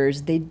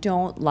leaders, they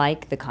don't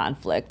like the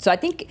conflict. So I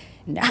think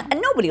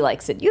nobody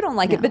likes it. You don't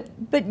like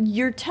it, but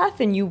you're tough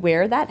and you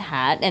wear that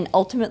hat, and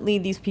ultimately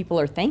these people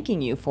are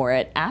thanking you for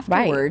it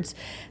afterwards.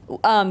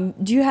 Right.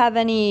 Do you have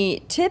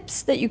any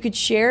tips that you could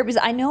share? Because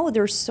I know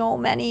there's so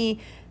many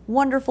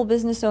wonderful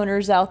business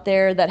owners out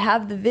there that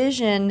have the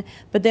vision,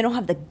 but they don't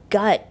have the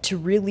gut to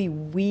really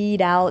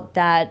weed out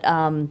that,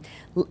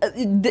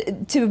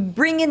 to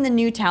bring in the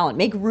new talent,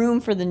 make room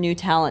for the new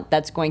talent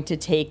that's going to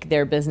take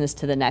their business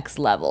to the next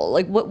level.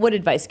 Like, what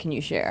advice can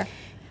you share?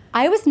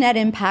 I was Net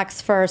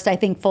Impact's first, I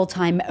think,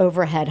 full-time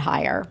overhead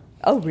hire.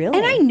 Oh, really?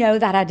 And I know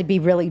that had to be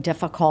really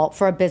difficult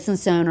for a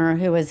business owner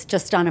who has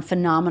just done a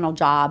phenomenal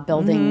job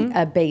building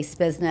a base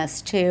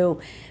business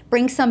to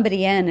bring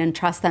somebody in and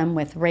trust them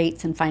with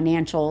rates and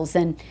financials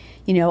and,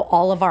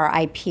 all of our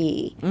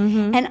IP.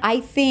 And I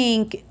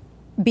think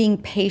being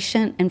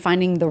patient and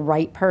finding the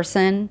right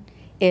person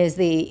is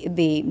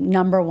the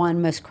number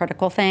one most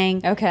critical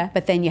thing. Okay.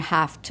 But then you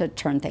have to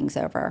turn things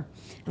over.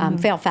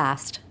 Fail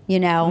fast.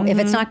 If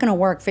it's not going to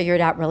work, figure it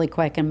out really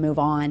quick and move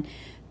on.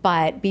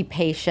 But be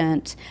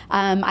patient.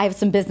 I have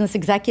some business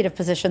executive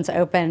positions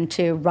open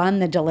to run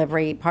the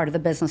delivery part of the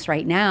business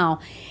right now.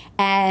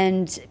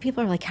 And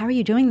people are like, how are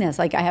you doing this?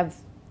 Like, I have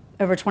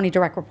over 20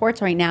 direct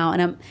reports right now,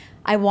 and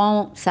I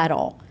won't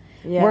settle.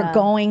 Yeah. We're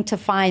going to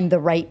find the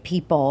right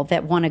people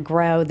that want to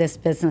grow this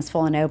business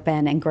full and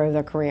open and grow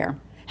their career.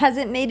 Has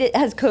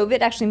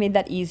COVID actually made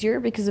that easier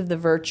because of the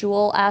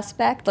virtual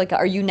aspect? Like,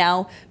 are you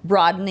now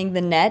broadening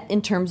the net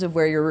in terms of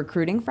where you're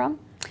recruiting from?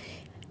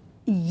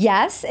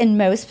 Yes, in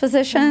most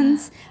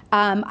positions.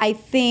 I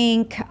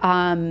think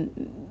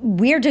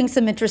we're doing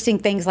some interesting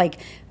things like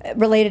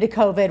related to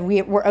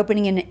COVID. We're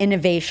opening an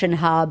innovation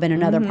hub in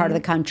another part of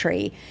the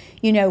country.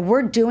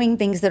 We're doing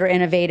things that are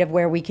innovative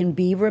where we can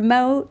be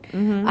remote.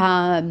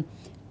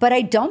 But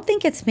I don't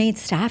think it's made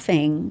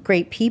staffing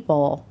great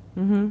people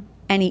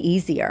any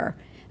easier.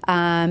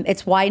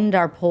 It's widened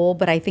our pool,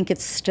 but I think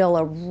it's still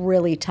a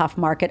really tough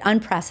market,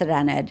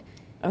 unprecedented.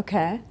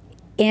 Okay.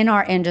 In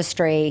our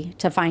industry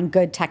to find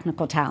good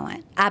technical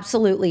talent.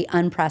 Absolutely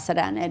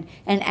unprecedented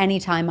in any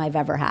time I've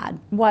ever had.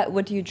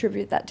 What do you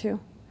attribute that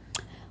to?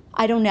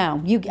 I don't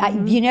know.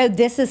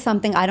 This is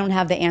something I don't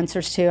have the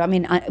answers to. I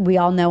mean, we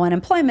all know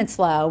unemployment's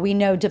low. We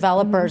know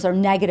developers are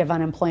negative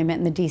unemployment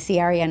in the DC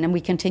area, and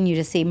we continue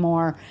to see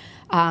more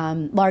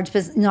large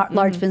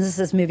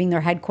businesses moving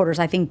their headquarters.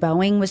 I think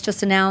Boeing was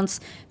just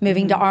announced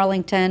moving to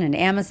Arlington, and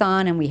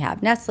Amazon, and we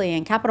have Nestle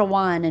and Capital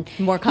One, and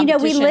more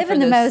competition. We live in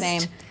the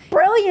most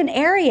brilliant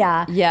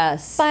area.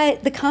 Yes.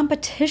 But the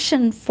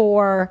competition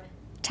for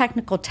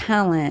technical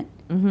talent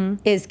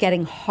is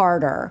getting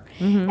harder.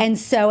 And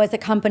so as a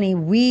company,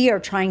 we are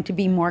trying to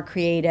be more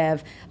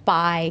creative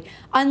by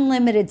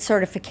unlimited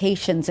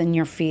certifications in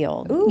your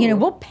field. Ooh.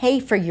 We'll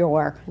pay for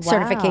your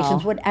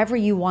certifications, whatever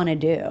you want to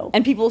do.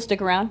 And people will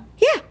stick around?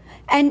 Yeah.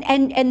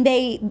 And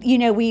they,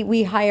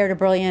 we hired a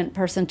brilliant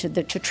person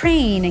to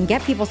train and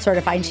get people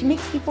certified. And she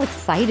makes people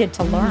excited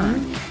to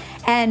learn.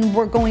 And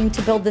we're going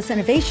to build this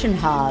innovation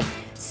hub.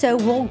 So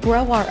we'll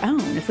grow our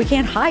own. If we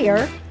can't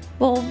hire,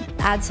 we'll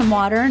add some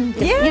water and,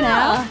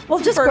 we'll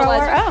just grow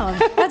our own.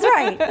 That's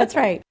right. That's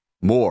right.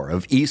 More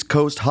of East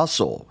Coast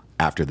Hustle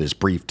after this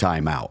brief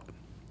timeout.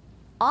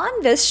 On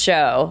this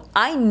show,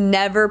 I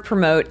never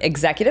promote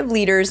executive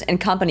leaders and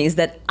companies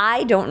that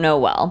I don't know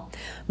well.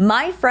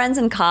 My friends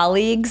and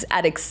colleagues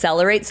at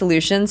Accelerate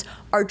Solutions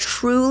are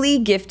truly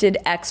gifted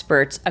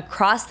experts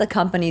across the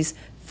company's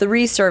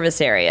 3 service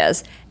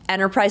areas: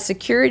 enterprise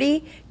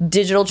security,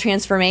 digital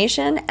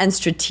transformation, and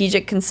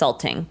strategic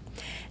consulting.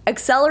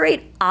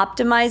 Accelerate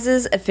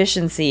optimizes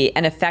efficiency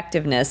and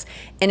effectiveness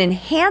and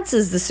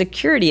enhances the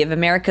security of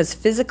America's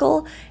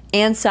physical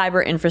and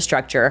cyber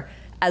infrastructure,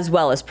 as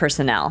well as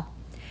personnel.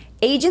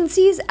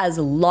 Agencies as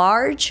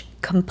large,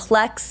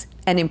 complex,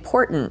 and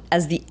important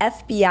as the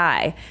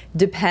FBI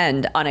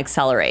depend on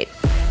Accelerate.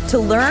 To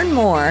learn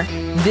more,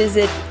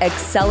 visit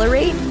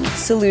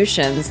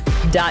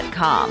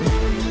acceleratesolutions.com.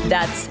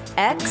 That's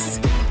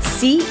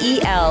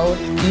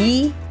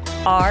XCELERATE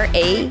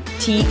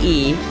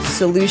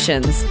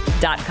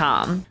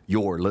solutions.com.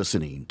 You're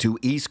listening to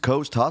East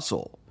Coast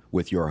Hustle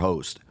with your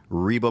host,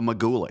 Reba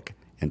Magulik,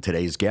 and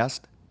today's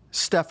guest,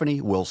 Stephanie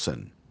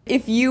Wilson.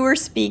 If you were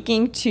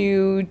speaking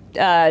to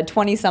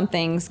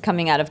 20-somethings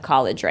coming out of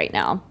college right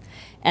now,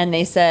 and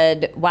they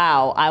said,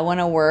 wow, I want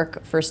to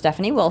work for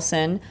Stephanie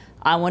Wilson,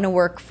 I want to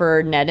work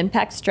for Net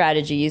Impact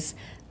Strategies,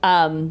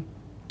 2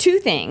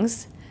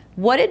 things.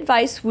 What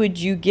advice would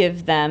you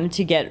give them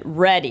to get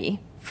ready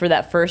for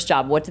that first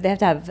job? What do they have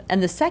to have?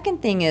 And the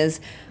second thing is,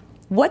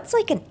 what's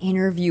like an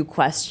interview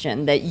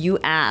question that you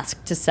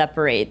ask to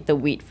separate the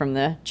wheat from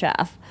the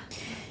chaff?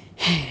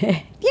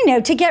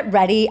 To get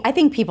ready, I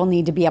think people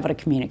need to be able to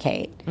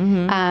communicate.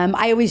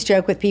 I always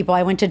joke with people.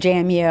 I went to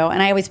JMU,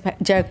 and I always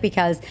joke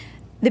because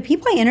the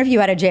people I interview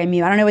out of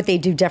JMU, I don't know what they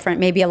do different,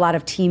 maybe a lot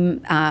of team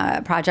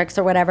projects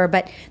or whatever,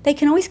 but they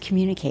can always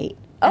communicate.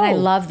 And I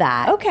love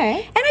that.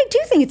 Okay. And I do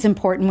think it's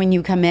important when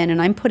you come in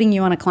and I'm putting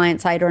you on a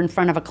client side or in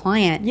front of a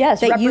client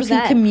that you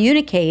can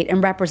communicate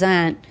and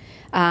represent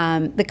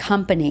the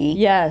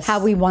company,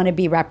 how we want to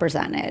be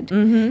represented.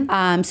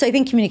 So I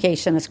think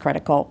communication is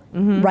critical.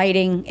 In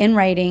writing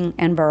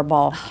and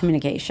verbal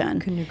communication.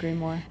 Couldn't agree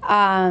more.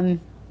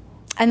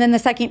 And then the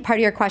second part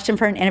of your question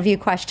for an interview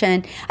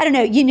question, I don't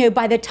know,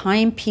 by the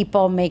time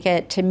people make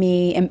it to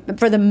me, and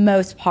for the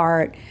most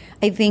part,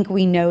 I think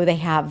we know they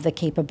have the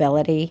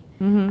capability.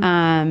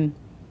 For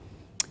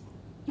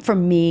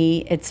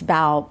me, it's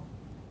about,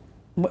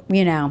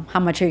 how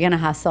much you're going to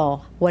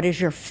hustle. What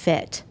is your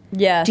fit?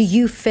 Yes. Do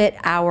you fit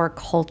our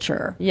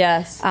culture?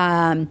 Yes.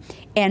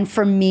 And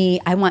for me,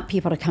 I want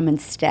people to come and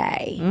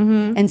stay.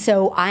 And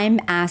so I'm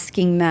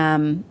asking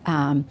them,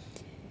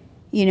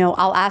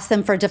 I'll ask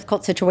them for a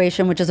difficult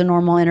situation, which is a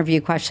normal interview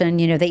question,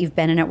 that you've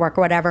been in at work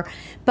or whatever.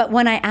 But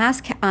when I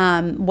ask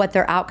what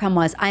their outcome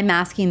was, I'm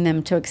asking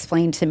them to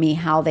explain to me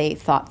how they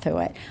thought through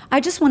it. I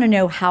just want to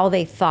know how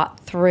they thought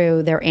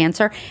through their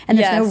answer. And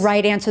there's no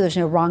right answer, there's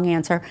no wrong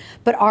answer.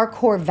 But our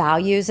core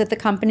values at the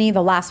company,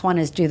 the last one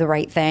is do the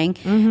right thing.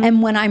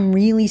 And when I'm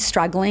really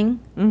struggling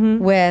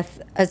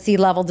with a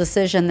C-level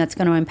decision that's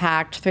going to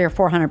impact 300 or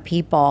 400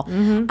 people,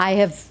 I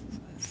have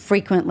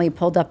frequently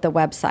pulled up the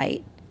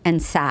website and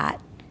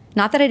sat.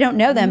 Not that I don't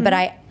know them,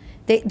 but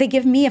they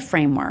give me a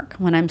framework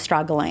when I'm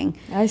struggling.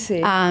 I see.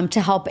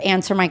 To help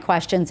answer my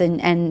questions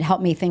and help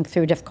me think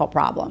through difficult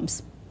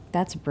problems.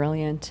 That's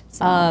brilliant.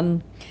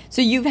 So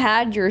you've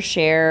had your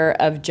share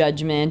of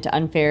judgment,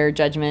 unfair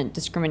judgment,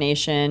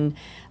 discrimination,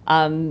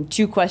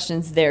 2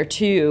 questions there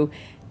too.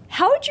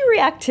 How would you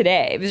react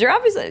today? Because you're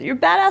a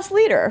badass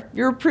leader.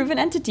 You're a proven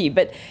entity,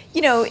 but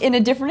in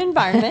a different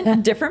environment, a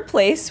different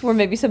place where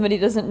maybe somebody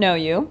doesn't know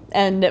you,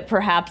 and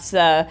perhaps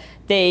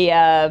they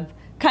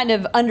kind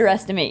of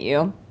underestimate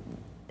you.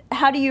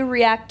 How do you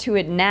react to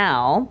it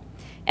now?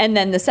 And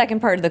then the second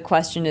part of the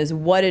question is,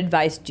 what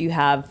advice do you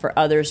have for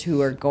others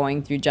who are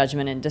going through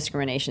judgment and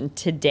discrimination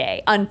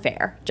today?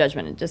 Unfair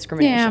judgment and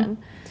discrimination.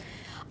 Yeah.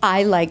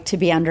 I like to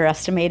be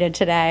underestimated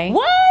today.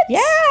 What?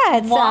 Yeah.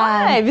 It's,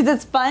 why? Because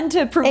it's fun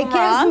to prove it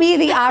gives me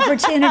the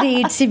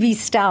opportunity to be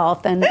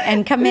stealth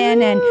and come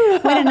in and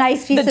win a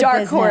nice piece of the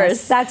dark business.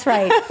 horse. That's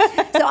right.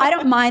 So I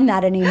don't mind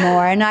that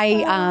anymore. And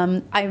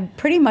I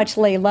pretty much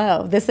lay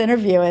low. This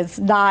interview is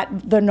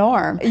not the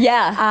norm.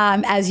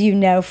 Yeah. As you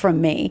know from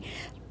me.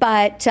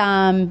 But,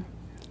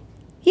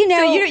 you know.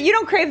 So you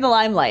don't crave the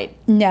limelight?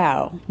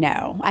 No.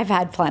 I've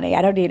had plenty.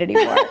 I don't need any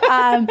more.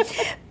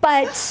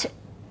 But...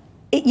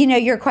 you know,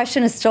 your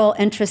question is still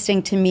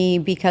interesting to me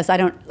because I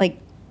don't, like,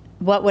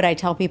 what would I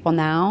tell people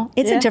now?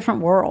 It's a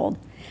different world.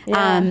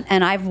 Yeah.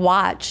 And I've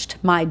watched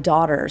my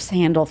daughters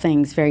handle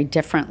things very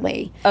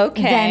differently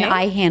than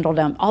I handled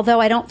them, although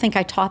I don't think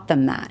I taught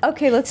them that.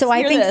 Okay, let's So I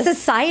hear think this.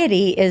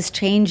 society is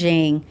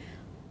changing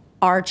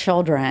our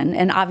children,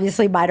 and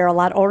obviously mine are a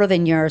lot older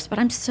than yours, but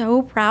I'm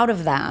so proud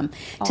of them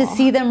to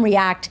see them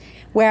react.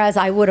 Whereas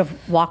I would have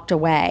walked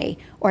away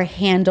or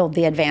handled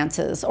the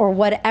advances or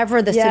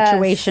whatever the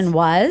situation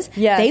was,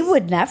 they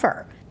would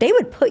never. They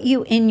would put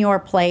you in your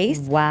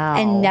place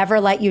and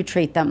never let you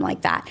treat them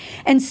like that.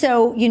 And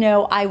so, you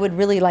know, I would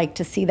really like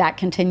to see that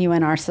continue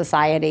in our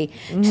society,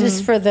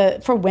 just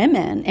for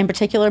women in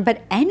particular,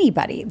 but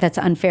anybody that's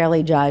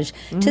unfairly judged,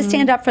 to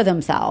stand up for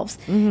themselves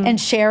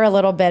and share a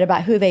little bit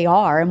about who they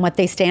are and what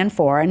they stand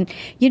for. And,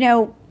 you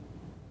know,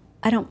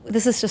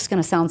 this is just going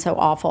to sound so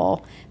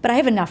awful, but I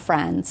have enough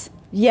friends.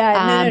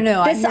 Yeah,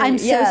 no. I'm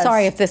so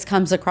sorry if this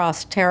comes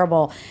across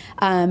terrible.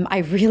 I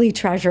really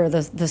treasure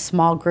the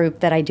small group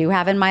that I do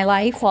have in my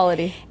life.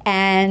 Quality.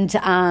 And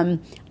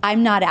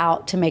I'm not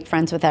out to make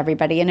friends with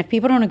everybody. And if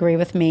people don't agree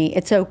with me,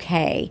 it's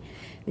okay.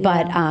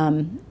 But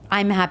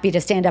I'm happy to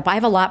stand up. I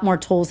have a lot more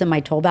tools in my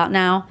tool belt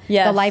now.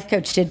 Yes. The life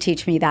coach did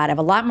teach me that. I have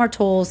a lot more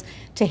tools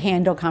to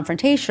handle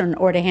confrontation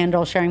or to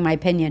handle sharing my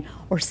opinion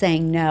or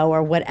saying no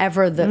or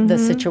whatever the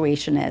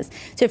situation is.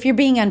 So if you're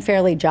being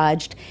unfairly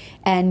judged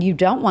and you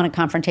don't want a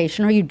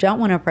confrontation or you don't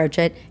want to approach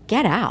it,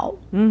 get out.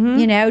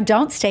 You know,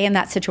 don't stay in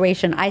that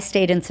situation. I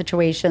stayed in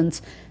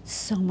situations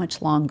so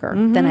much longer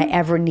than I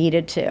ever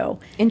needed to.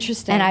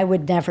 Interesting. And I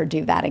would never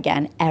do that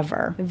again,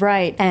 ever.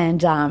 Right.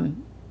 And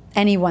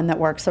anyone that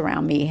works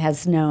around me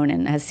has known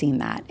and has seen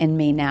that in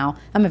me now.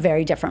 I'm a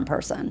very different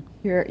person.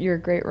 You're a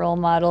great role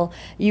model.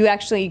 You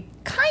actually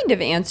kind of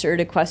answered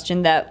a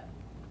question that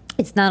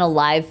it's not a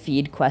live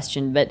feed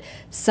question, but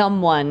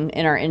someone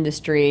in our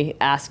industry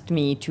asked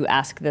me to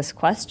ask this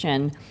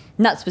question,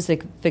 not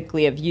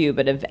specifically of you,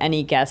 but of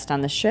any guest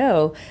on the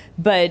show.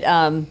 But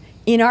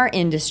in our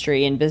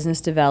industry, in business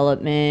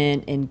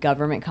development, in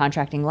government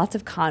contracting, lots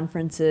of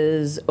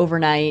conferences,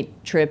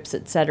 overnight trips,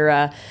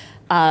 etc.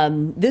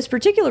 This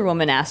particular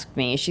woman asked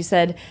me, she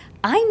said,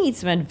 I need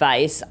some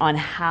advice on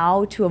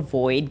how to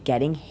avoid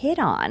getting hit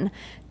on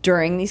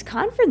during these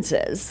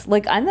conferences.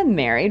 Like, I'm a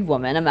married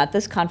woman. I'm at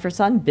this conference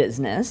on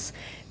business,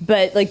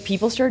 but like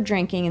people start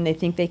drinking and they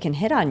think they can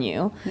hit on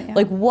you. Yeah.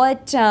 Like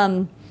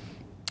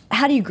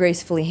how do you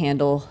gracefully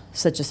handle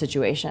such a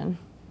situation?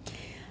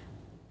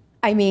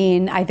 I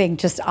mean, I think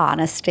just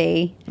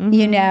honesty,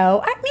 you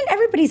know, I mean,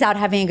 everybody's out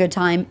having a good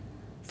time.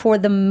 For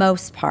the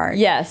most part.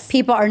 Yes.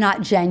 People are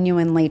not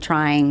genuinely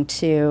trying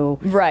to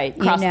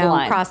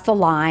cross the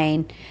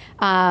line.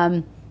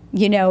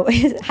 You know,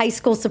 high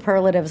school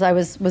superlatives, I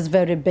was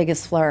voted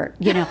biggest flirt.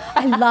 You know,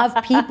 I love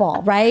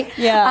people, right?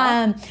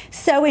 Yeah.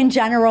 So in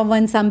general,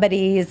 when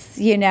somebody's,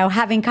 you know,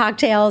 having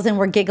cocktails and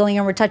we're giggling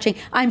and we're touching,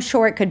 I'm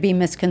sure it could be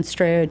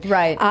misconstrued.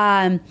 Right.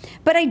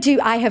 But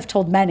I have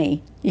told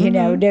many, you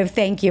know, no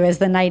thank you as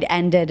the night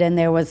ended and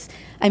there was,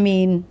 I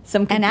mean,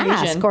 some confusion.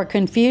 An ask or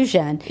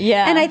confusion.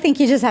 Yeah. And I think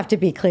you just have to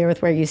be clear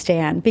with where you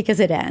stand because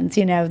it ends,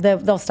 you know,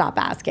 they'll stop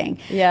asking.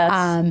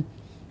 Yes.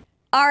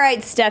 All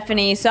right,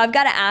 Stephanie, so I've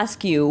got to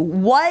ask you,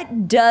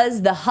 what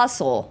does the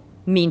hustle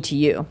mean to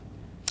you?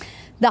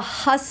 The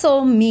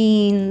hustle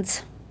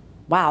means,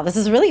 wow, this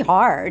is really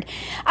hard.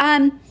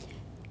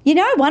 You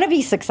know, I want to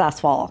be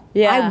successful.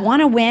 Yeah. I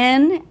want to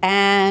win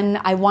and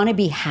I want to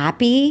be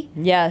happy.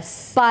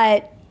 Yes.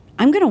 But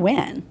I'm going to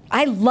win.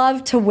 I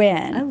love to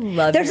win. I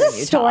love There's a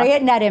story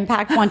at Net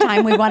Impact one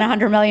time we won a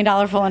 $100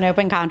 million full and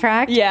open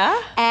contract. Yeah.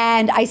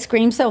 And I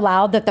screamed so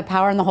loud that the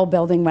power in the whole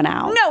building went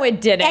out. No, it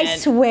didn't. I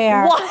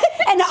swear. What?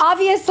 And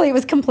obviously it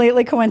was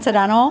completely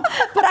coincidental,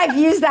 but I've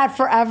used that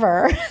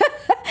forever.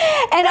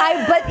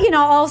 But you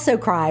know, I also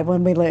cry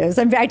when we lose.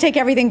 I take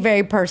everything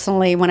very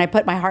personally when I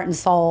put my heart and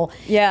soul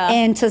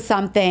into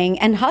something.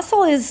 And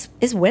hustle is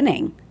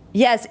winning.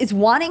 Yes, it's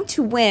wanting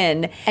to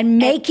win. And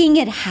making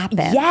it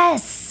happen.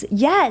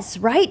 Yes,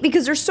 right?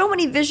 Because there's so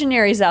many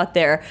visionaries out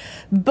there,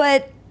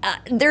 but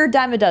they're a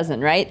dime a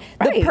dozen, right?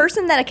 The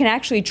person that can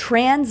actually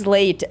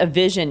translate a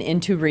vision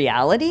into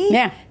reality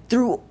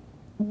through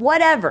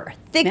whatever,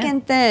 thick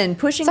and thin,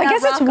 pushing So I that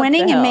guess rock it's up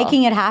winning the and hill.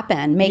 making it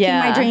happen, making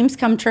my Yeah. dreams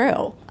come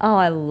true. Oh,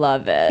 I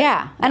love it.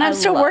 Yeah, and I'm I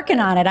still love working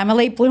it. on it. I'm a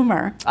late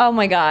bloomer. Oh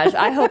my gosh.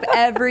 I hope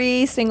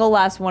every single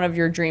last one of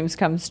your dreams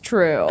comes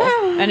true.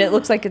 And it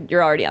looks like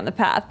you're already on the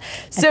path.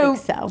 So,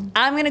 think so.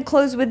 I'm going to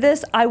close with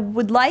this. I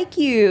would like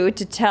you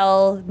to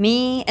tell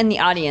me and the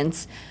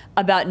audience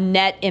about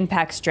Net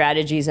Impact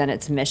Strategies and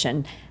its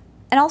mission.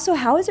 And also,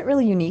 how is it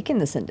really unique in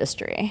this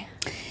industry?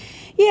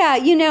 Yeah,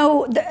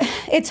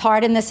 it's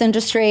hard in this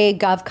industry.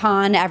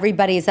 GovCon,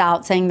 everybody's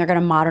out saying they're going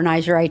to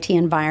modernize your IT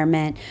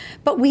environment.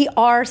 But we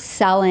are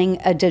selling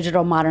a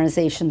digital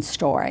modernization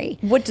story.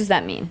 What does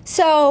that mean?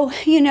 So,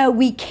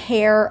 we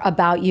care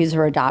about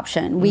user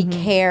adoption. We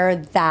care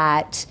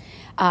that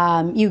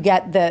you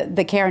get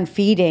the care and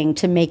feeding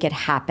to make it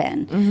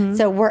happen.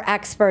 So we're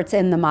experts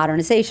in the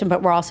modernization,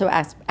 but we're also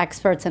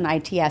experts in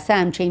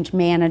ITSM, change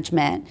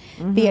management,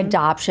 the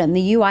adoption,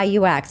 the UI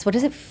UX. What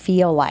does it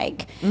feel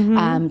like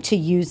to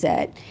use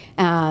it?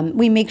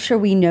 We make sure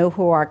we know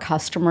who our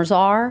customers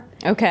are.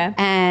 Okay.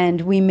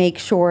 And we make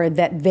sure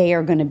that they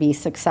are going to be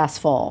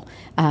successful.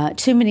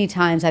 Too many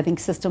times, I think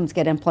systems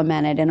get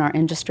implemented in our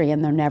industry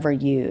and they're never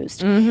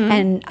used.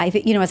 And I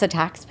think, as a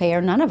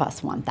taxpayer, none of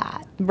us want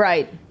that.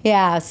 Right.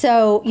 Yeah.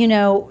 So,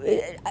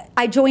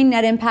 I joined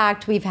Net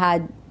Impact. We've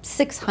had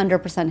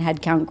 600%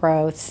 headcount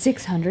growth.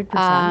 600%.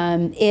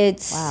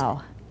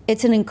 Wow.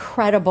 It's an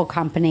incredible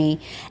company.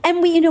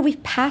 And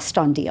we've passed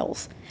on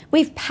deals.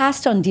 We've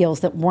passed on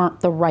deals that weren't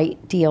the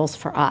right deals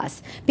for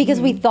us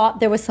because we thought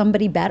there was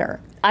somebody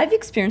better. I've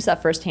experienced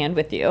that firsthand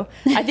with you.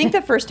 I think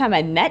the first time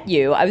I met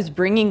you, I was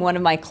bringing one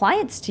of my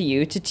clients to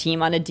you to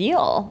team on a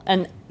deal.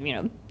 And,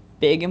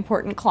 big,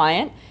 important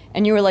client.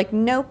 And you were like,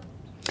 nope.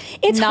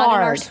 It's not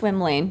hard. in our swim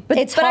lane.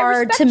 It's but I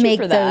hard respect to you make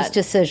for those that.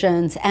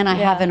 decisions, and I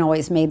haven't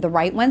always made the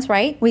right ones,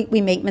 right?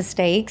 We make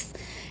mistakes,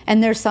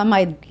 and there's some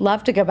I'd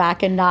love to go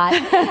back and not.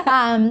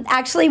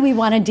 Actually, we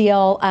won a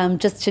deal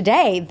just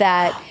today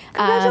that...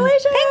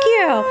 Congratulations! Thank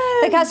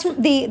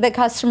you.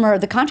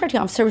 The contracting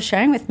officer was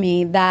sharing with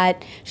me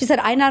that she said,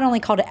 I not only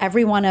called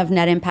every one of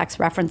Net Impact's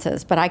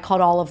references, but I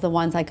called all of the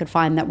ones I could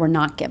find that were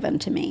not given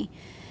to me.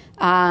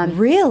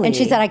 Really? And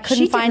she said, I She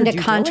couldn't did find her a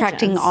due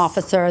contracting diligence.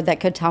 officer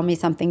that could tell me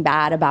something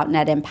bad about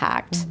Net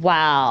Impact.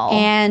 Wow.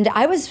 And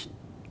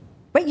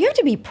but you have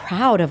to be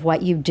proud of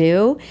what you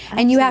do,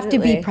 and you have to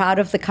be Absolutely. proud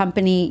of the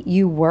company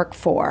you work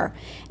for.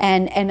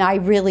 And I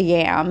really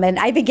am. And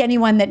I think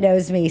anyone that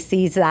knows me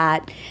sees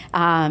that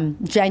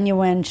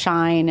genuine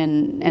shine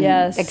and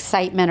Yes.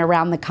 excitement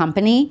around the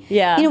company.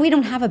 Yeah. We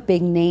don't have a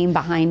big name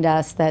behind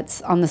us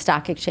that's on the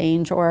stock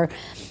exchange or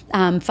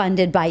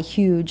funded by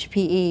huge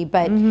PE,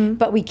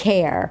 but we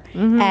care.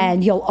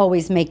 And you'll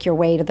always make your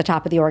way to the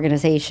top of the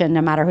organization,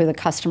 no matter who the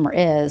customer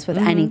is, with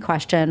any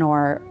question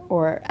or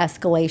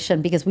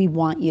escalation, because we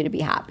want you to be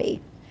happy.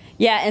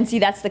 Yeah, and see,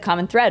 that's the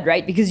common thread,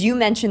 right? Because you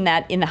mentioned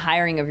that in the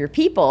hiring of your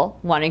people,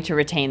 wanting to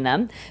retain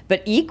them,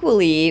 but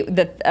equally,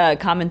 the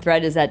common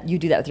thread is that you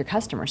do that with your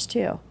customers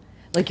too.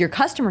 Like, your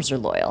customers are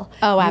loyal.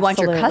 Oh, You want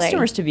your absolutely.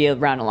 customers to be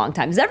around a long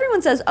time. Because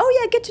everyone says, oh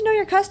yeah, get to know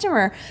your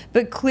customer.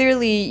 But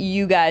clearly,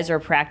 you guys are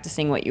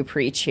practicing what you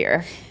preach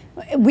here.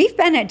 We've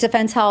been at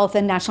Defense Health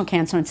and National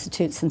Cancer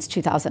Institute since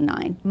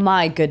 2009.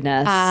 My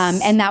goodness.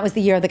 And that was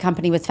the year the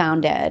company was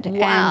founded.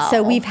 Wow. And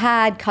so we've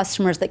had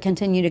customers that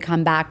continue to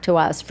come back to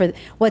us for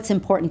what's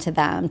important to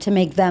them, to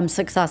make them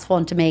successful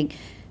and to make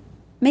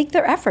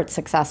their efforts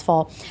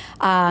successful.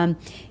 We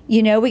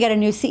got a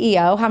new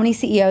CEO. How many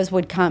CEOs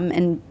would come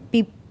and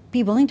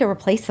be willing to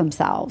replace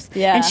themselves?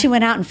 Yeah. And she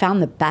went out and found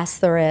the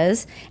best there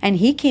is. And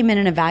he came in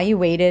and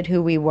evaluated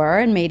who we were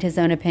and made his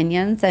own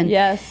opinions. And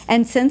Yes.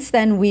 And since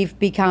then, we've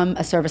become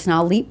a ServiceNow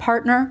Elite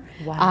partner.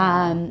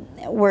 Wow.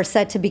 We're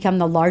set to become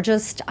the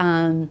largest,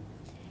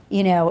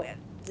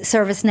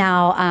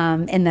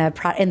 ServiceNow in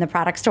the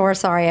product store.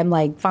 Sorry, I'm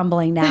like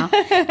fumbling now.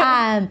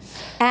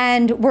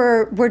 And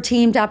we're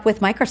teamed up with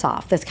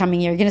Microsoft this coming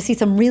year. You're going to see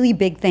some really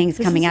big things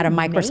coming is out of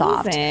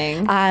Microsoft.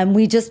 amazing.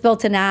 We just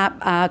built an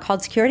app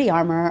called Security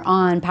Armor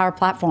on Power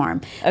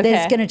Platform Okay.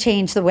 that's going to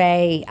change the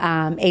way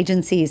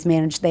agencies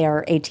manage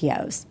their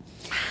ATOs.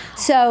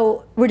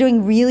 So we're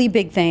doing really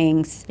big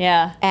things,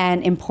 Yeah.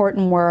 and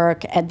important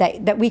work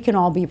that we can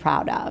all be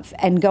proud of,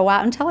 and go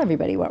out and tell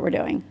everybody what we're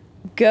doing.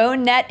 Go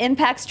Net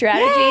Impact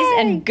Strategies. Yay.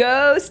 And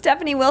go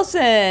Stephanie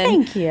Wilson.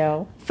 Thank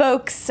you.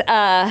 Folks,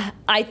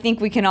 I think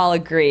we can all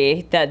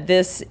agree that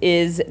this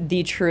is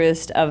the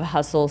truest of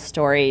hustle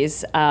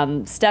stories.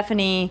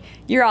 Stephanie,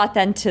 your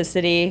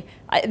authenticity,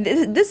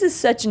 this is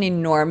such an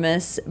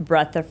enormous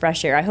breath of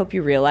fresh air. I hope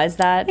you realize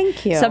that.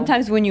 Thank you.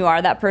 Sometimes when you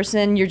are that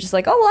person, you're just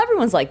like, oh, well,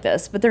 everyone's like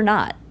this, but they're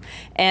not.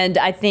 And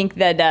I think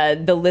that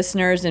the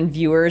listeners and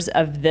viewers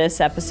of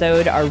this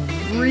episode are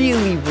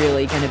really,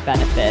 really going to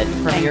benefit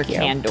from Thank your you.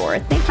 candor.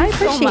 Thank you I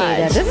so appreciate much.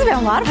 it. This has been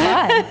a lot of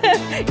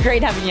fun.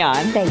 Great having you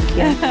on. Thank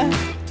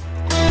you.